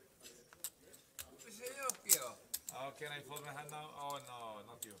 Oh, can I fold my hand now? Oh no,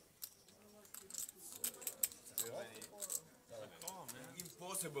 not you. Too many.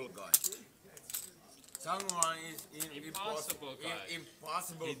 Impossible guy. Someone is Impossible guy.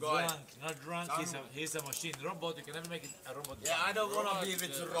 Impossible He's guy. drunk, not drunk. He's a machine. Robot. You can never make it a robot. Yeah, I don't wanna be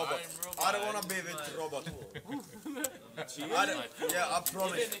with a robot. I don't wanna be with a robot. Yeah, I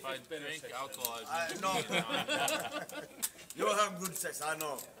promise. If I drink alcohol, No. You have good sex, I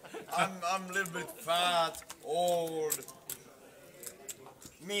know. I'm a little bit fat, old.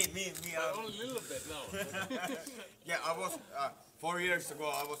 Me. only a little bit, no. Yeah, I was 4 years ago.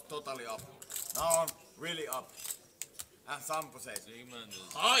 I was totally up. Now I'm really up. And Sampo says, Zigmund is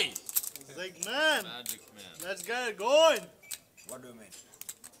 "Hi." Zigmund, magic man. let's get it going. What do you mean?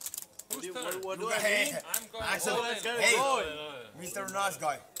 Who's What do Look I at mean? him. I'm going Axel, all Let's in. get it Hey. going. Mr. Nice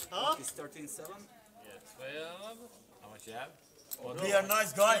Guy. Huh? It's 13-7. Yeah, 12. How much you have? Be a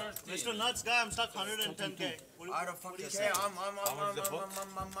nice guy. 13. Mr. Nuts guy, I'm stuck 110K. What do I don't fucking care. I'm 13-7.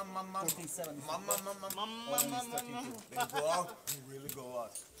 When you go out, you really go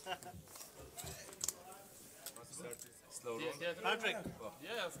out. Slow roll. Yeah, Patrick,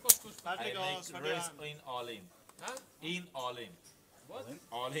 yeah, of course. Push. I Patrick, make sweat race your hand. in all in. Huh? In all in. What?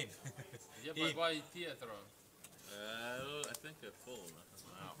 All in. Yeah, but why theater on? I think they're full.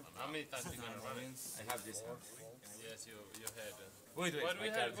 How many times you gonna run it? I have this hand. Yes, you had. Wait, What do my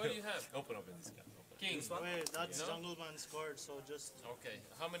you card. have? What do you have? Open this card. King. Wait, that's No? Jungle Man's card, so just... Okay.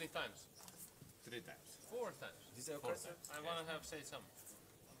 How many times? 3 times. 4 times. This is Four times. I wanna say some.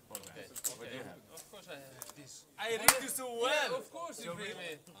 4 Okay. times. What do you have? Of course I have this. I read you so Yeah, well. of course you bring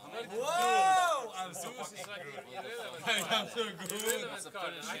me. Whoa! I'm so Deuce is fucking like good. irrelevant. I'm so good. Irrelevant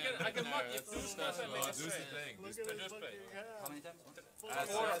card. I can mark it. Deuce does and make it Deuce is straight. playing. Look at his fucking hair. How many times? Four. I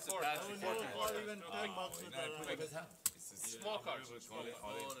would even 10 bucks with that. Small cards. Well,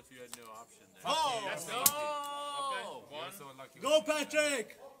 if you had no option there. Oh! That's me. Okay. One. So lucky. Go,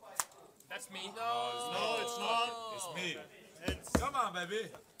 Patrick! That's me. No, it's not. It's me. It's... Come on, baby.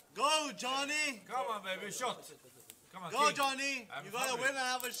 Go, Johnny! Come on, baby. Shot. Come on, Go, King. Johnny! I'm You gotta hungry. win and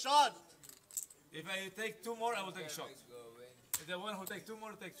have a shot. If I take 2 more, I will take a shot. If the one who take 2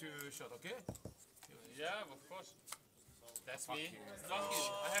 more, take 2 shot, okay? Yeah, of course. That's me. Fuck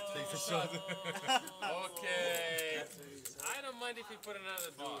it. I have to take a shot. Okay. I don't mind if you put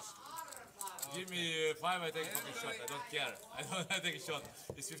another deuce. Give me 5, I take a fucking shot. I don't care. I take a shot.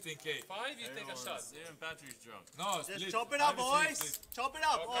 It's 15k. 5, you take a shot. Even Patrick's drunk. No, Just split. chop it up, I'm boys! split. Chop it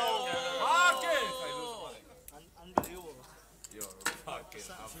up! Okay. If I lose money. Unbelievable. Yo, fucking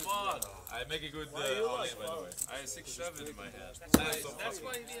Fuck! I make a good all-in, by the way. I had 6-7 in my head. That's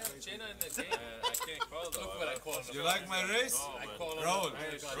why we have Jenna in the game. I can't call though. Look what I call him. You like my race? I call him. Raul,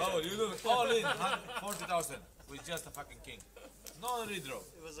 you do all in 40,000 with just a fucking king. No redraw.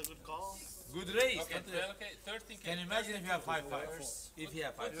 It was a good call. Good race. Okay, 13. Can you imagine if you have 5-5? If you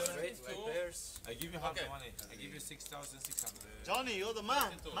have 5-5. Pairs. I give you half the money. I give you 6,600. Johnny, you're the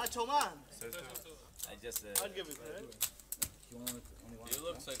man. Macho man. I just I'd give it credit. You want only one? He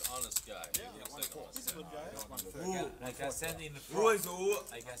looks like honest guy. He looks like honest He's a good guy. I can send in the Who is who?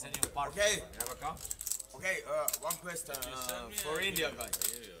 I can send you a part. Okay. You have a count? Okay, one question for India guy.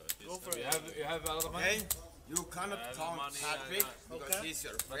 Go for You it. have a lot of money? Okay, you cannot count Patrick because Okay. he's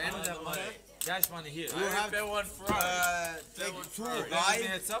your I friend. don't have money. Cash money here. You have take 2 You pay me guys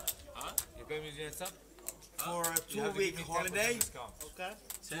heads up? You pay me heads up? for a You have to 2-week give me 10% holiday discount. Okay.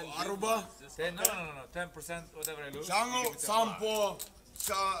 to Aruba. 10, no, 10% whatever I lose. Jungle, you give me 10%. Sampo,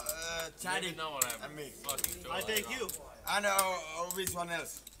 You Chadi, know what and me. fucking I take you. And which one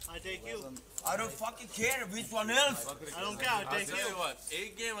else? I take you. I don't fucking care which one else. I don't care. I I'll take tell you you. what,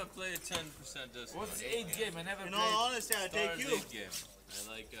 8 game I played 10% discount. What's 8 game? I never In played. all honesty, I take Stars you. 8 game. I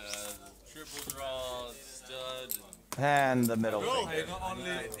like triple draw, stud, and And the middle Bro, finger. Not only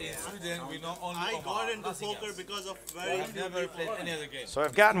in Sweden, we not only I Oman, got into nothing poker else. because of very I've few never people. played any other game. So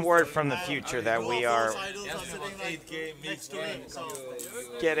I've gotten word from the future that we are Those idols are sitting like 8 game next to me. So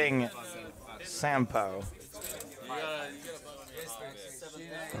getting Sampo.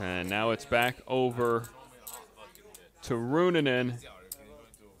 And now it's back over to Runanen.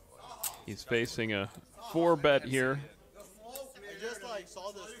 He's facing a 4-bet here. I just like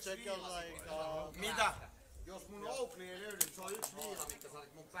saw this chick. I was like, Mitä? Jos mun Oakley ei löydy, se on yksi viina, mitkä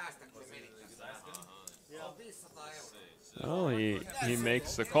sait mun päästä, kun se meni. Se on 500 €. Well, he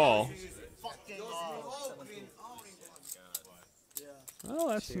makes the call. fucking Well,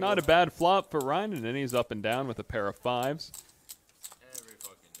 that's not a bad flop for Ryan, and he's up and down with a pair of 5s. Every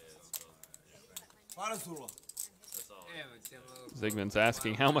fucking day. Paljon sulla? Zigmund's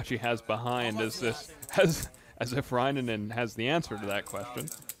asking how much he has behind as if Ryan has the answer to that question.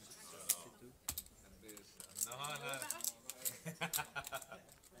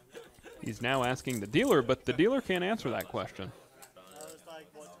 He's now asking the dealer, but the dealer can't answer that question.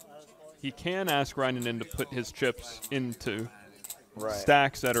 He can ask Ryan to put his chips into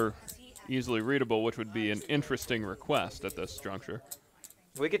stacks that are easily readable, which would be an interesting request at this juncture.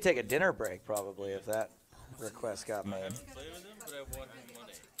 We could take a dinner break probably if that request got made.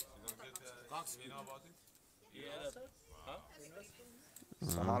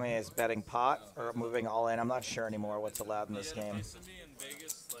 So Hami is betting pot or moving all in. I'm not sure anymore what's allowed in this game.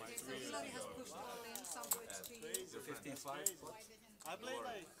 I play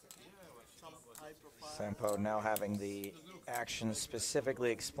like some high profile. Sampo now having the action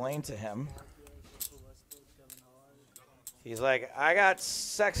specifically explained to him. He's like, I got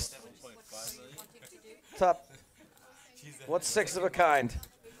sex. Top. What's 6 of a kind?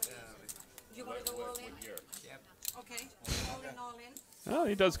 You want to go all in? Okay, all in. Oh,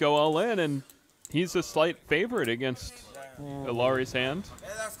 he does go all in, and he's a slight favorite against Ilari's hand.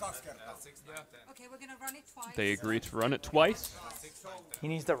 Okay, we're gonna run it twice. They agree to run it twice. He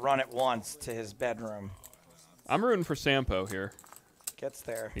needs to run it once to his bedroom. I'm rooting for Sampo here. Gets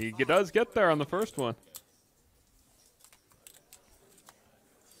there. He does get there on the first one.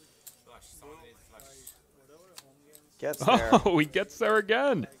 Gets there. Oh, he gets there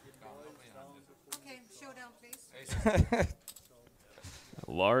again. Okay, showdown, please.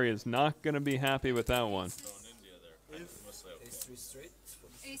 Laurie is not going to be happy with that one.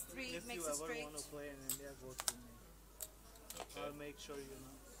 Ace 3 If makes you a ever straight. want to play in India, go to me. I'll make sure you know,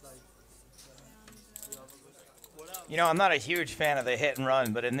 like, you have a good. What else? You know, I'm not a huge fan of the hit and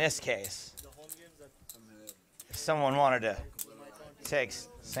run, but in this case, The home games that if someone wanted to take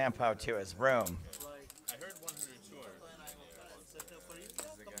Sampo to his room, I heard 100, 200. set up for you.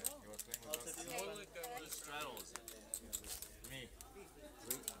 I'll set you up. Straddles. Me.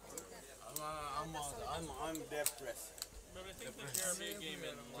 I'm depressed. But I think the Jeremy game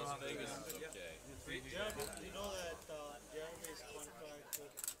in Las Vegas is okay. Jeremy, you know that Jeremy's contract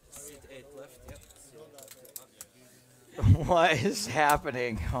with 8 left, yep. what is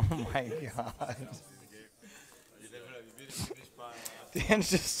happening? Oh my god. Dan's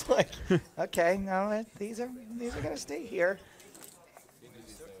just like, okay, no, these are gonna stay here.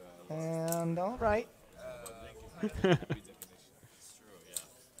 And all right.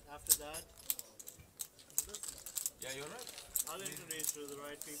 after that. Yeah, you're right. I'll introduce you to the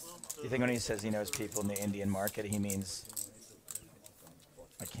right people. You think when he says he knows people in the Indian market, he means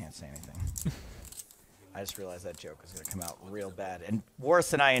I can't say anything. I just realized that joke was going to come out real bad and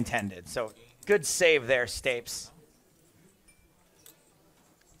worse than I intended. So good save there, Stapes.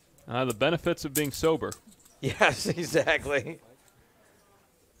 The benefits of being sober. Yes, exactly.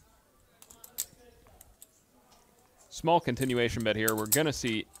 Small continuation bet here. We're going to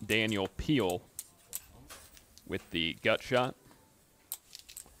see Daniel Peel with the gut shot.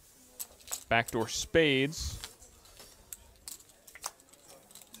 Backdoor spades.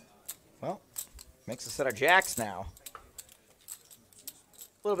 Well, makes a set of jacks now.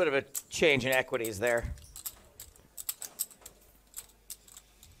 A little bit of a change in equities there.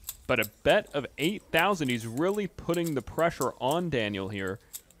 But a bet of 8,000. He's really putting the pressure on Daniel here.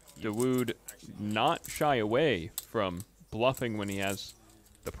 Dawood not shy away from bluffing when he has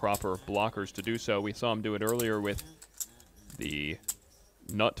the proper blockers to do so. We saw him do it earlier with the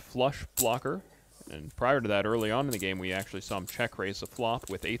nut flush blocker. And prior to that, early on in the game, we actually saw him check raise a flop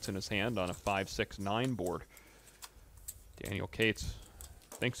with 8s in his hand on a 5-6-9 board. Daniel Cates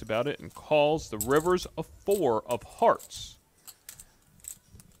thinks about it and calls the rivers of 4 of hearts.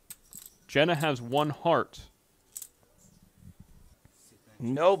 Jenna has 1 heart.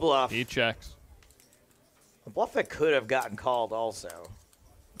 No bluff. He checks. The bluff that could have gotten called also.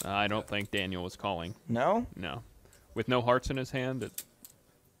 I don't think Daniel was calling. No? No. with no hearts in his hand.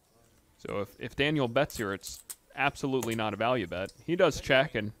 So if Daniel bets here, it's absolutely not a value bet. He does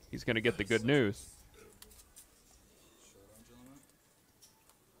check, and he's going to get the good news.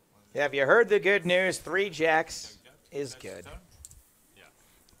 Yeah, have you heard the good news? 3 jacks is good.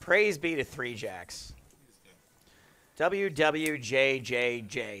 Praise be to 3 jacks.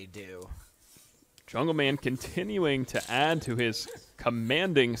 WWJJJ do. Jungle Man continuing to add to his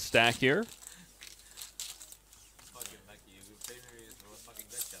commanding stack here.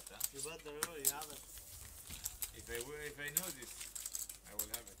 You bet the river, you have it. If I know this, I will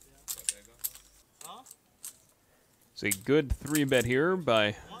have it. But I don't know. Huh? It's a good 3-bet here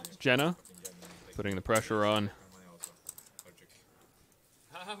by Jenna, putting the pressure on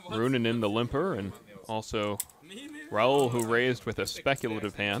Runanen the limper, and also Raul, who raised with a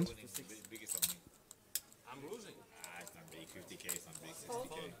speculative hand. I'm losing. It's not big. 50K, it's not big.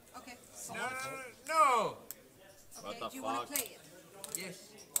 60K. Okay. No! Okay, do you want to play it? Yes.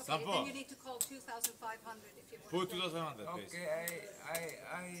 Okay, then you need to call 2,500 if you want. Put 2,500, please. Okay,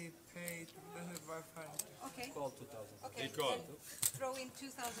 I paid 2,500. Okay. Call 2,000. Okay. He called. Then throw in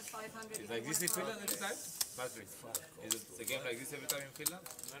 2,500. Is like this in Finland every time? Patrick, is it a game like this every time in Finland?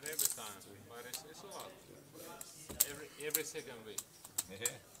 Not every time, but it's a lot. Every second week. Yeah.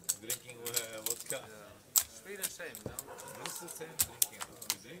 Drinking vodka. Sweden same, no? It's the same drinking.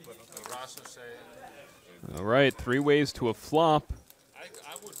 You drink, but not like Russia same. All right, 3 ways to a flop. I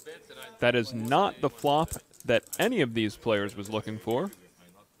would bet that That is not the flop that any of these players was looking for.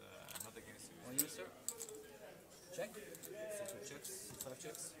 not against you. On you, sir. Check. C2 checks. C5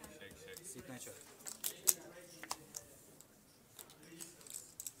 checks. C9 check.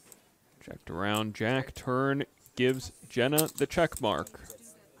 Checked around. Jack turn gives Jenna the check mark. Time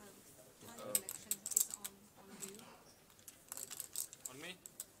election is on you. on me?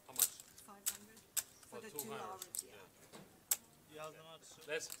 How much? 500 for the 2 200. hours. Yeah. Yeah, not sure.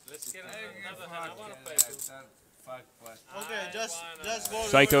 Let's get another hand. I want to play too. Okay, just go.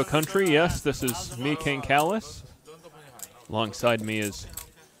 Psycho river. Country, yes, this is me, King Callis. Alongside me is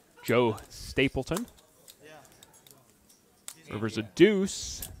Joe Stapleton. Yeah. River's a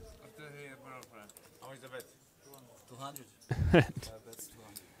deuce. How much the bet? 200. That's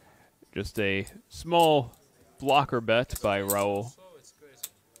 200. Just a small blocker bet by Raul. So it's crazy.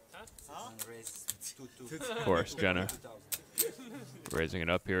 And raise 2,200. Of course, Jenna raising it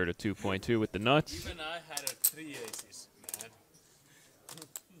up here to 2.2 with the nuts. Even I had 3 aces,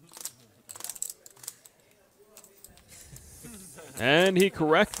 man. And he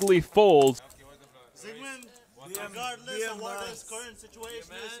correctly folds. Zigmund, regardless of what his current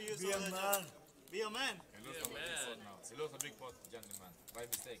situation is, he is a legend. Be a man. He lost a big pot, gentleman, by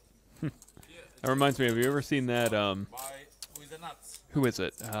mistake. That reminds me, have you ever seen that, With the nuts. who is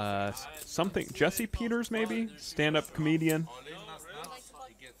it? Something, Jesse Peters maybe? Stand-up comedian?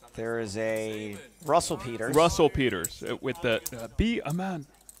 There is a Russell Peters. Russell Peters with the, be a man,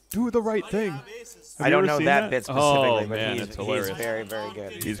 do the right thing. Have I you don't ever know seen that bit specifically, Oh, but man, he's it's hilarious. very, very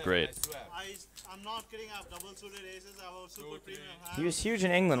good. He's great. I'm not kidding. I have double suited aces. I have a super premium hand. He was huge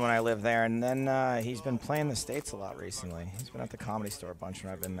in England when I lived there, and then he's been playing the States a lot recently. He's been at the Comedy Store a bunch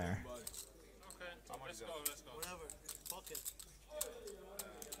when I've been there. Okay, let's go. Whatever. Fuck it.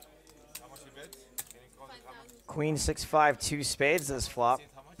 How much you bet? Can you call it how much? Queen 6-5 2 spades this flop.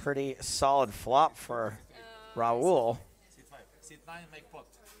 Pretty solid flop for Raul. Seat 5. Seat 9, make pot.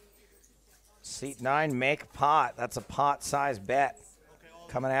 Seat 9, make pot. That's a pot-sized bet.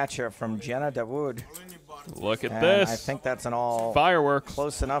 Coming at you from Jenna Dawood. Look at And this. I think that's an all Fireworks.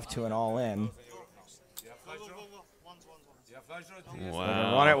 close enough to an all-in. Go. Once. You have flash draw?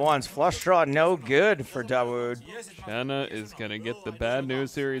 Wow. Run it once. Flush draw, no good for Dawood. Jenna is going to get the bad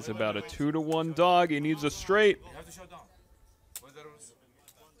news here. He's about a 2-to-1 dog. He needs a straight. You have to show down. What's the rules?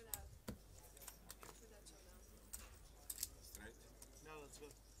 No, that's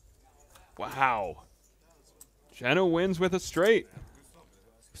good. Wow. Jenna wins with a straight.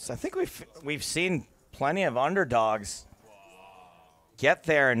 So I think we've seen plenty of underdogs get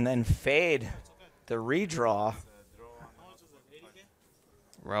there and then fade the redraw.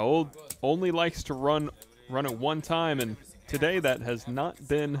 Raul only likes to run it one time, and today that has not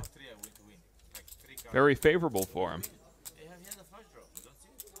been very favorable for him. He had a flash draw. You don't see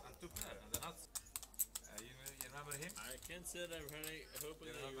it? And 2 pair. And the nuts. You remember him? I can't say that I'm really hoping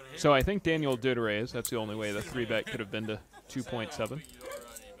that you're going So I think Daniel did raise. That's the only way the 3-bet could have been to 2.7. We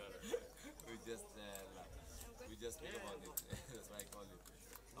just speak about it. That's why I called you.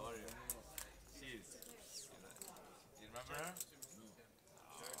 How are you? Cheers. You remember her?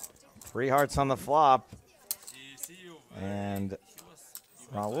 3 hearts on the flop. See you. And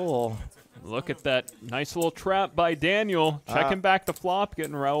Raul Look at that nice little trap by Daniel. Checking back the flop,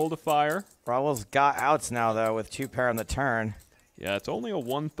 getting Raul to fire. Raul's got outs now, though, with 2-pair on the turn. Yeah, it's only a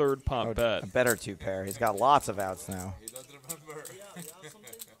 1/3 pot bet. A better 2-pair. He's got lots of outs now. You don't remember. You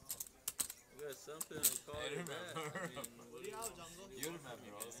got something to call I it remember. back. You remember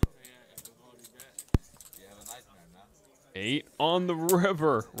also. You have a nightmare now. 8 on the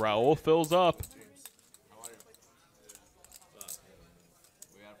river. Raul fills up. How are you?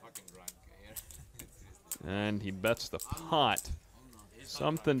 We are fucking drunk here. And he bets the pot.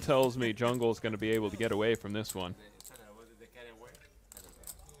 Something tells me Jungle's going to be able to get away from this one.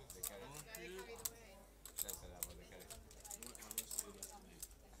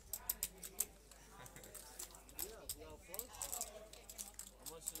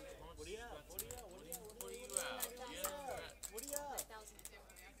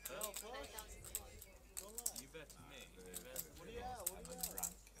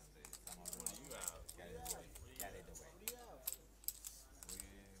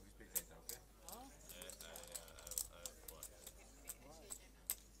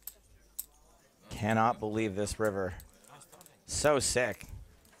 Cannot believe this river. So sick.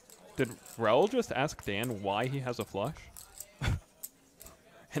 Did Raul just ask Dan why he has a flush?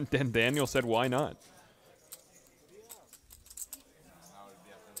 And then Daniel said, why not?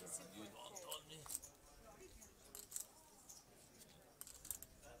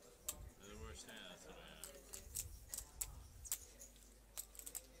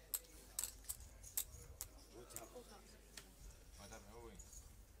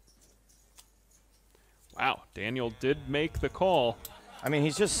 Wow, Daniel did make the call. I mean,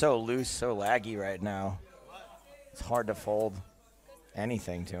 he's just so loose, so laggy right now. It's hard to fold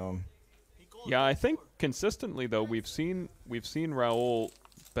anything to him. Yeah, I think consistently though we've seen Raul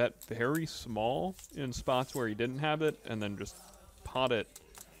bet very small in spots where he didn't have it, and then just pot it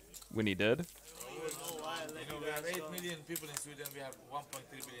when he did. You know, we have 8 million people in Sweden. We have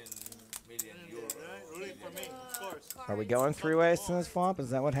 1.3 million euro. Rooting for me, of course. Are we going 3 ways to this flop? Is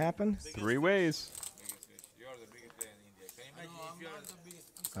that what happened? 3 ways. You are the biggest player in India. Can you imagine if you are the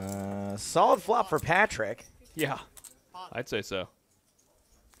biggest? Solid flop for Patrick. Yeah, I'd say so.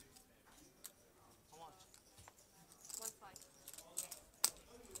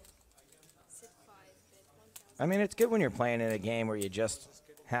 I mean, it's good when you're playing in a game where you just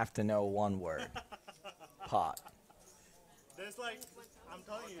have to know one word. Pot. There's like, I'm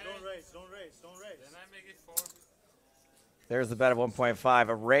telling you, don't raise, don't raise, don't raise. Then I make it 4. There's the bet of 1.5.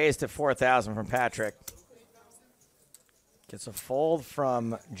 A raise to 4,000 from Patrick. Gets a fold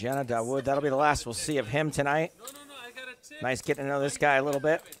from Jenna Dawood. That'll be the last we'll see of him tonight. No, I got a tip. Nice getting to know this guy a little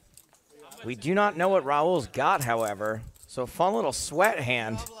bit. We do not know what Raul's got, however. So fun little sweat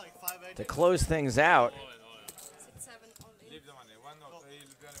hand to close things out. Leave the money. One note. He'll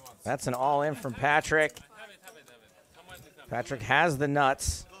only once. That's an all-in from Patrick. Have it. Come on, come. Patrick has the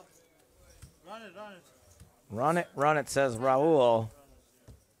nuts. Run it, run it. Run it, run it, says Raul.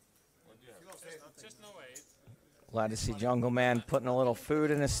 Just no way. Glad to see Jungle Man putting a little food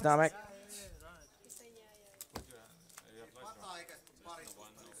in his stomach.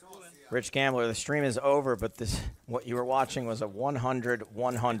 Rich Gambler, the stream is over, but this what you were watching was a 100,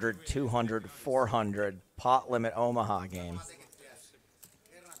 100, 200, 400 pot limit Omaha game.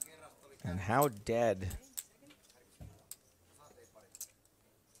 And how dead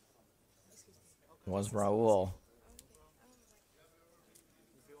was Raul?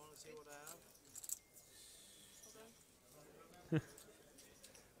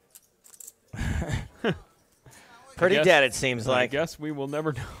 Pretty dead, it seems like. I guess we will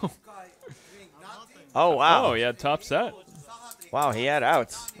never know. Oh, wow. Oh, yeah, top set. Wow, he had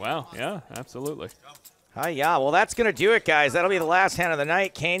outs. Wow, yeah, absolutely. Yeah. Well, that's going to do it, guys. That'll be the last hand of the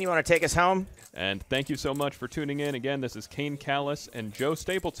night. Kane, you want to take us home? And thank you so much for tuning in. Again, this is Kane Callis and Joe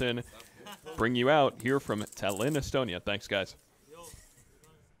Stapleton bring you out here from Tallinn, Estonia. Thanks, guys.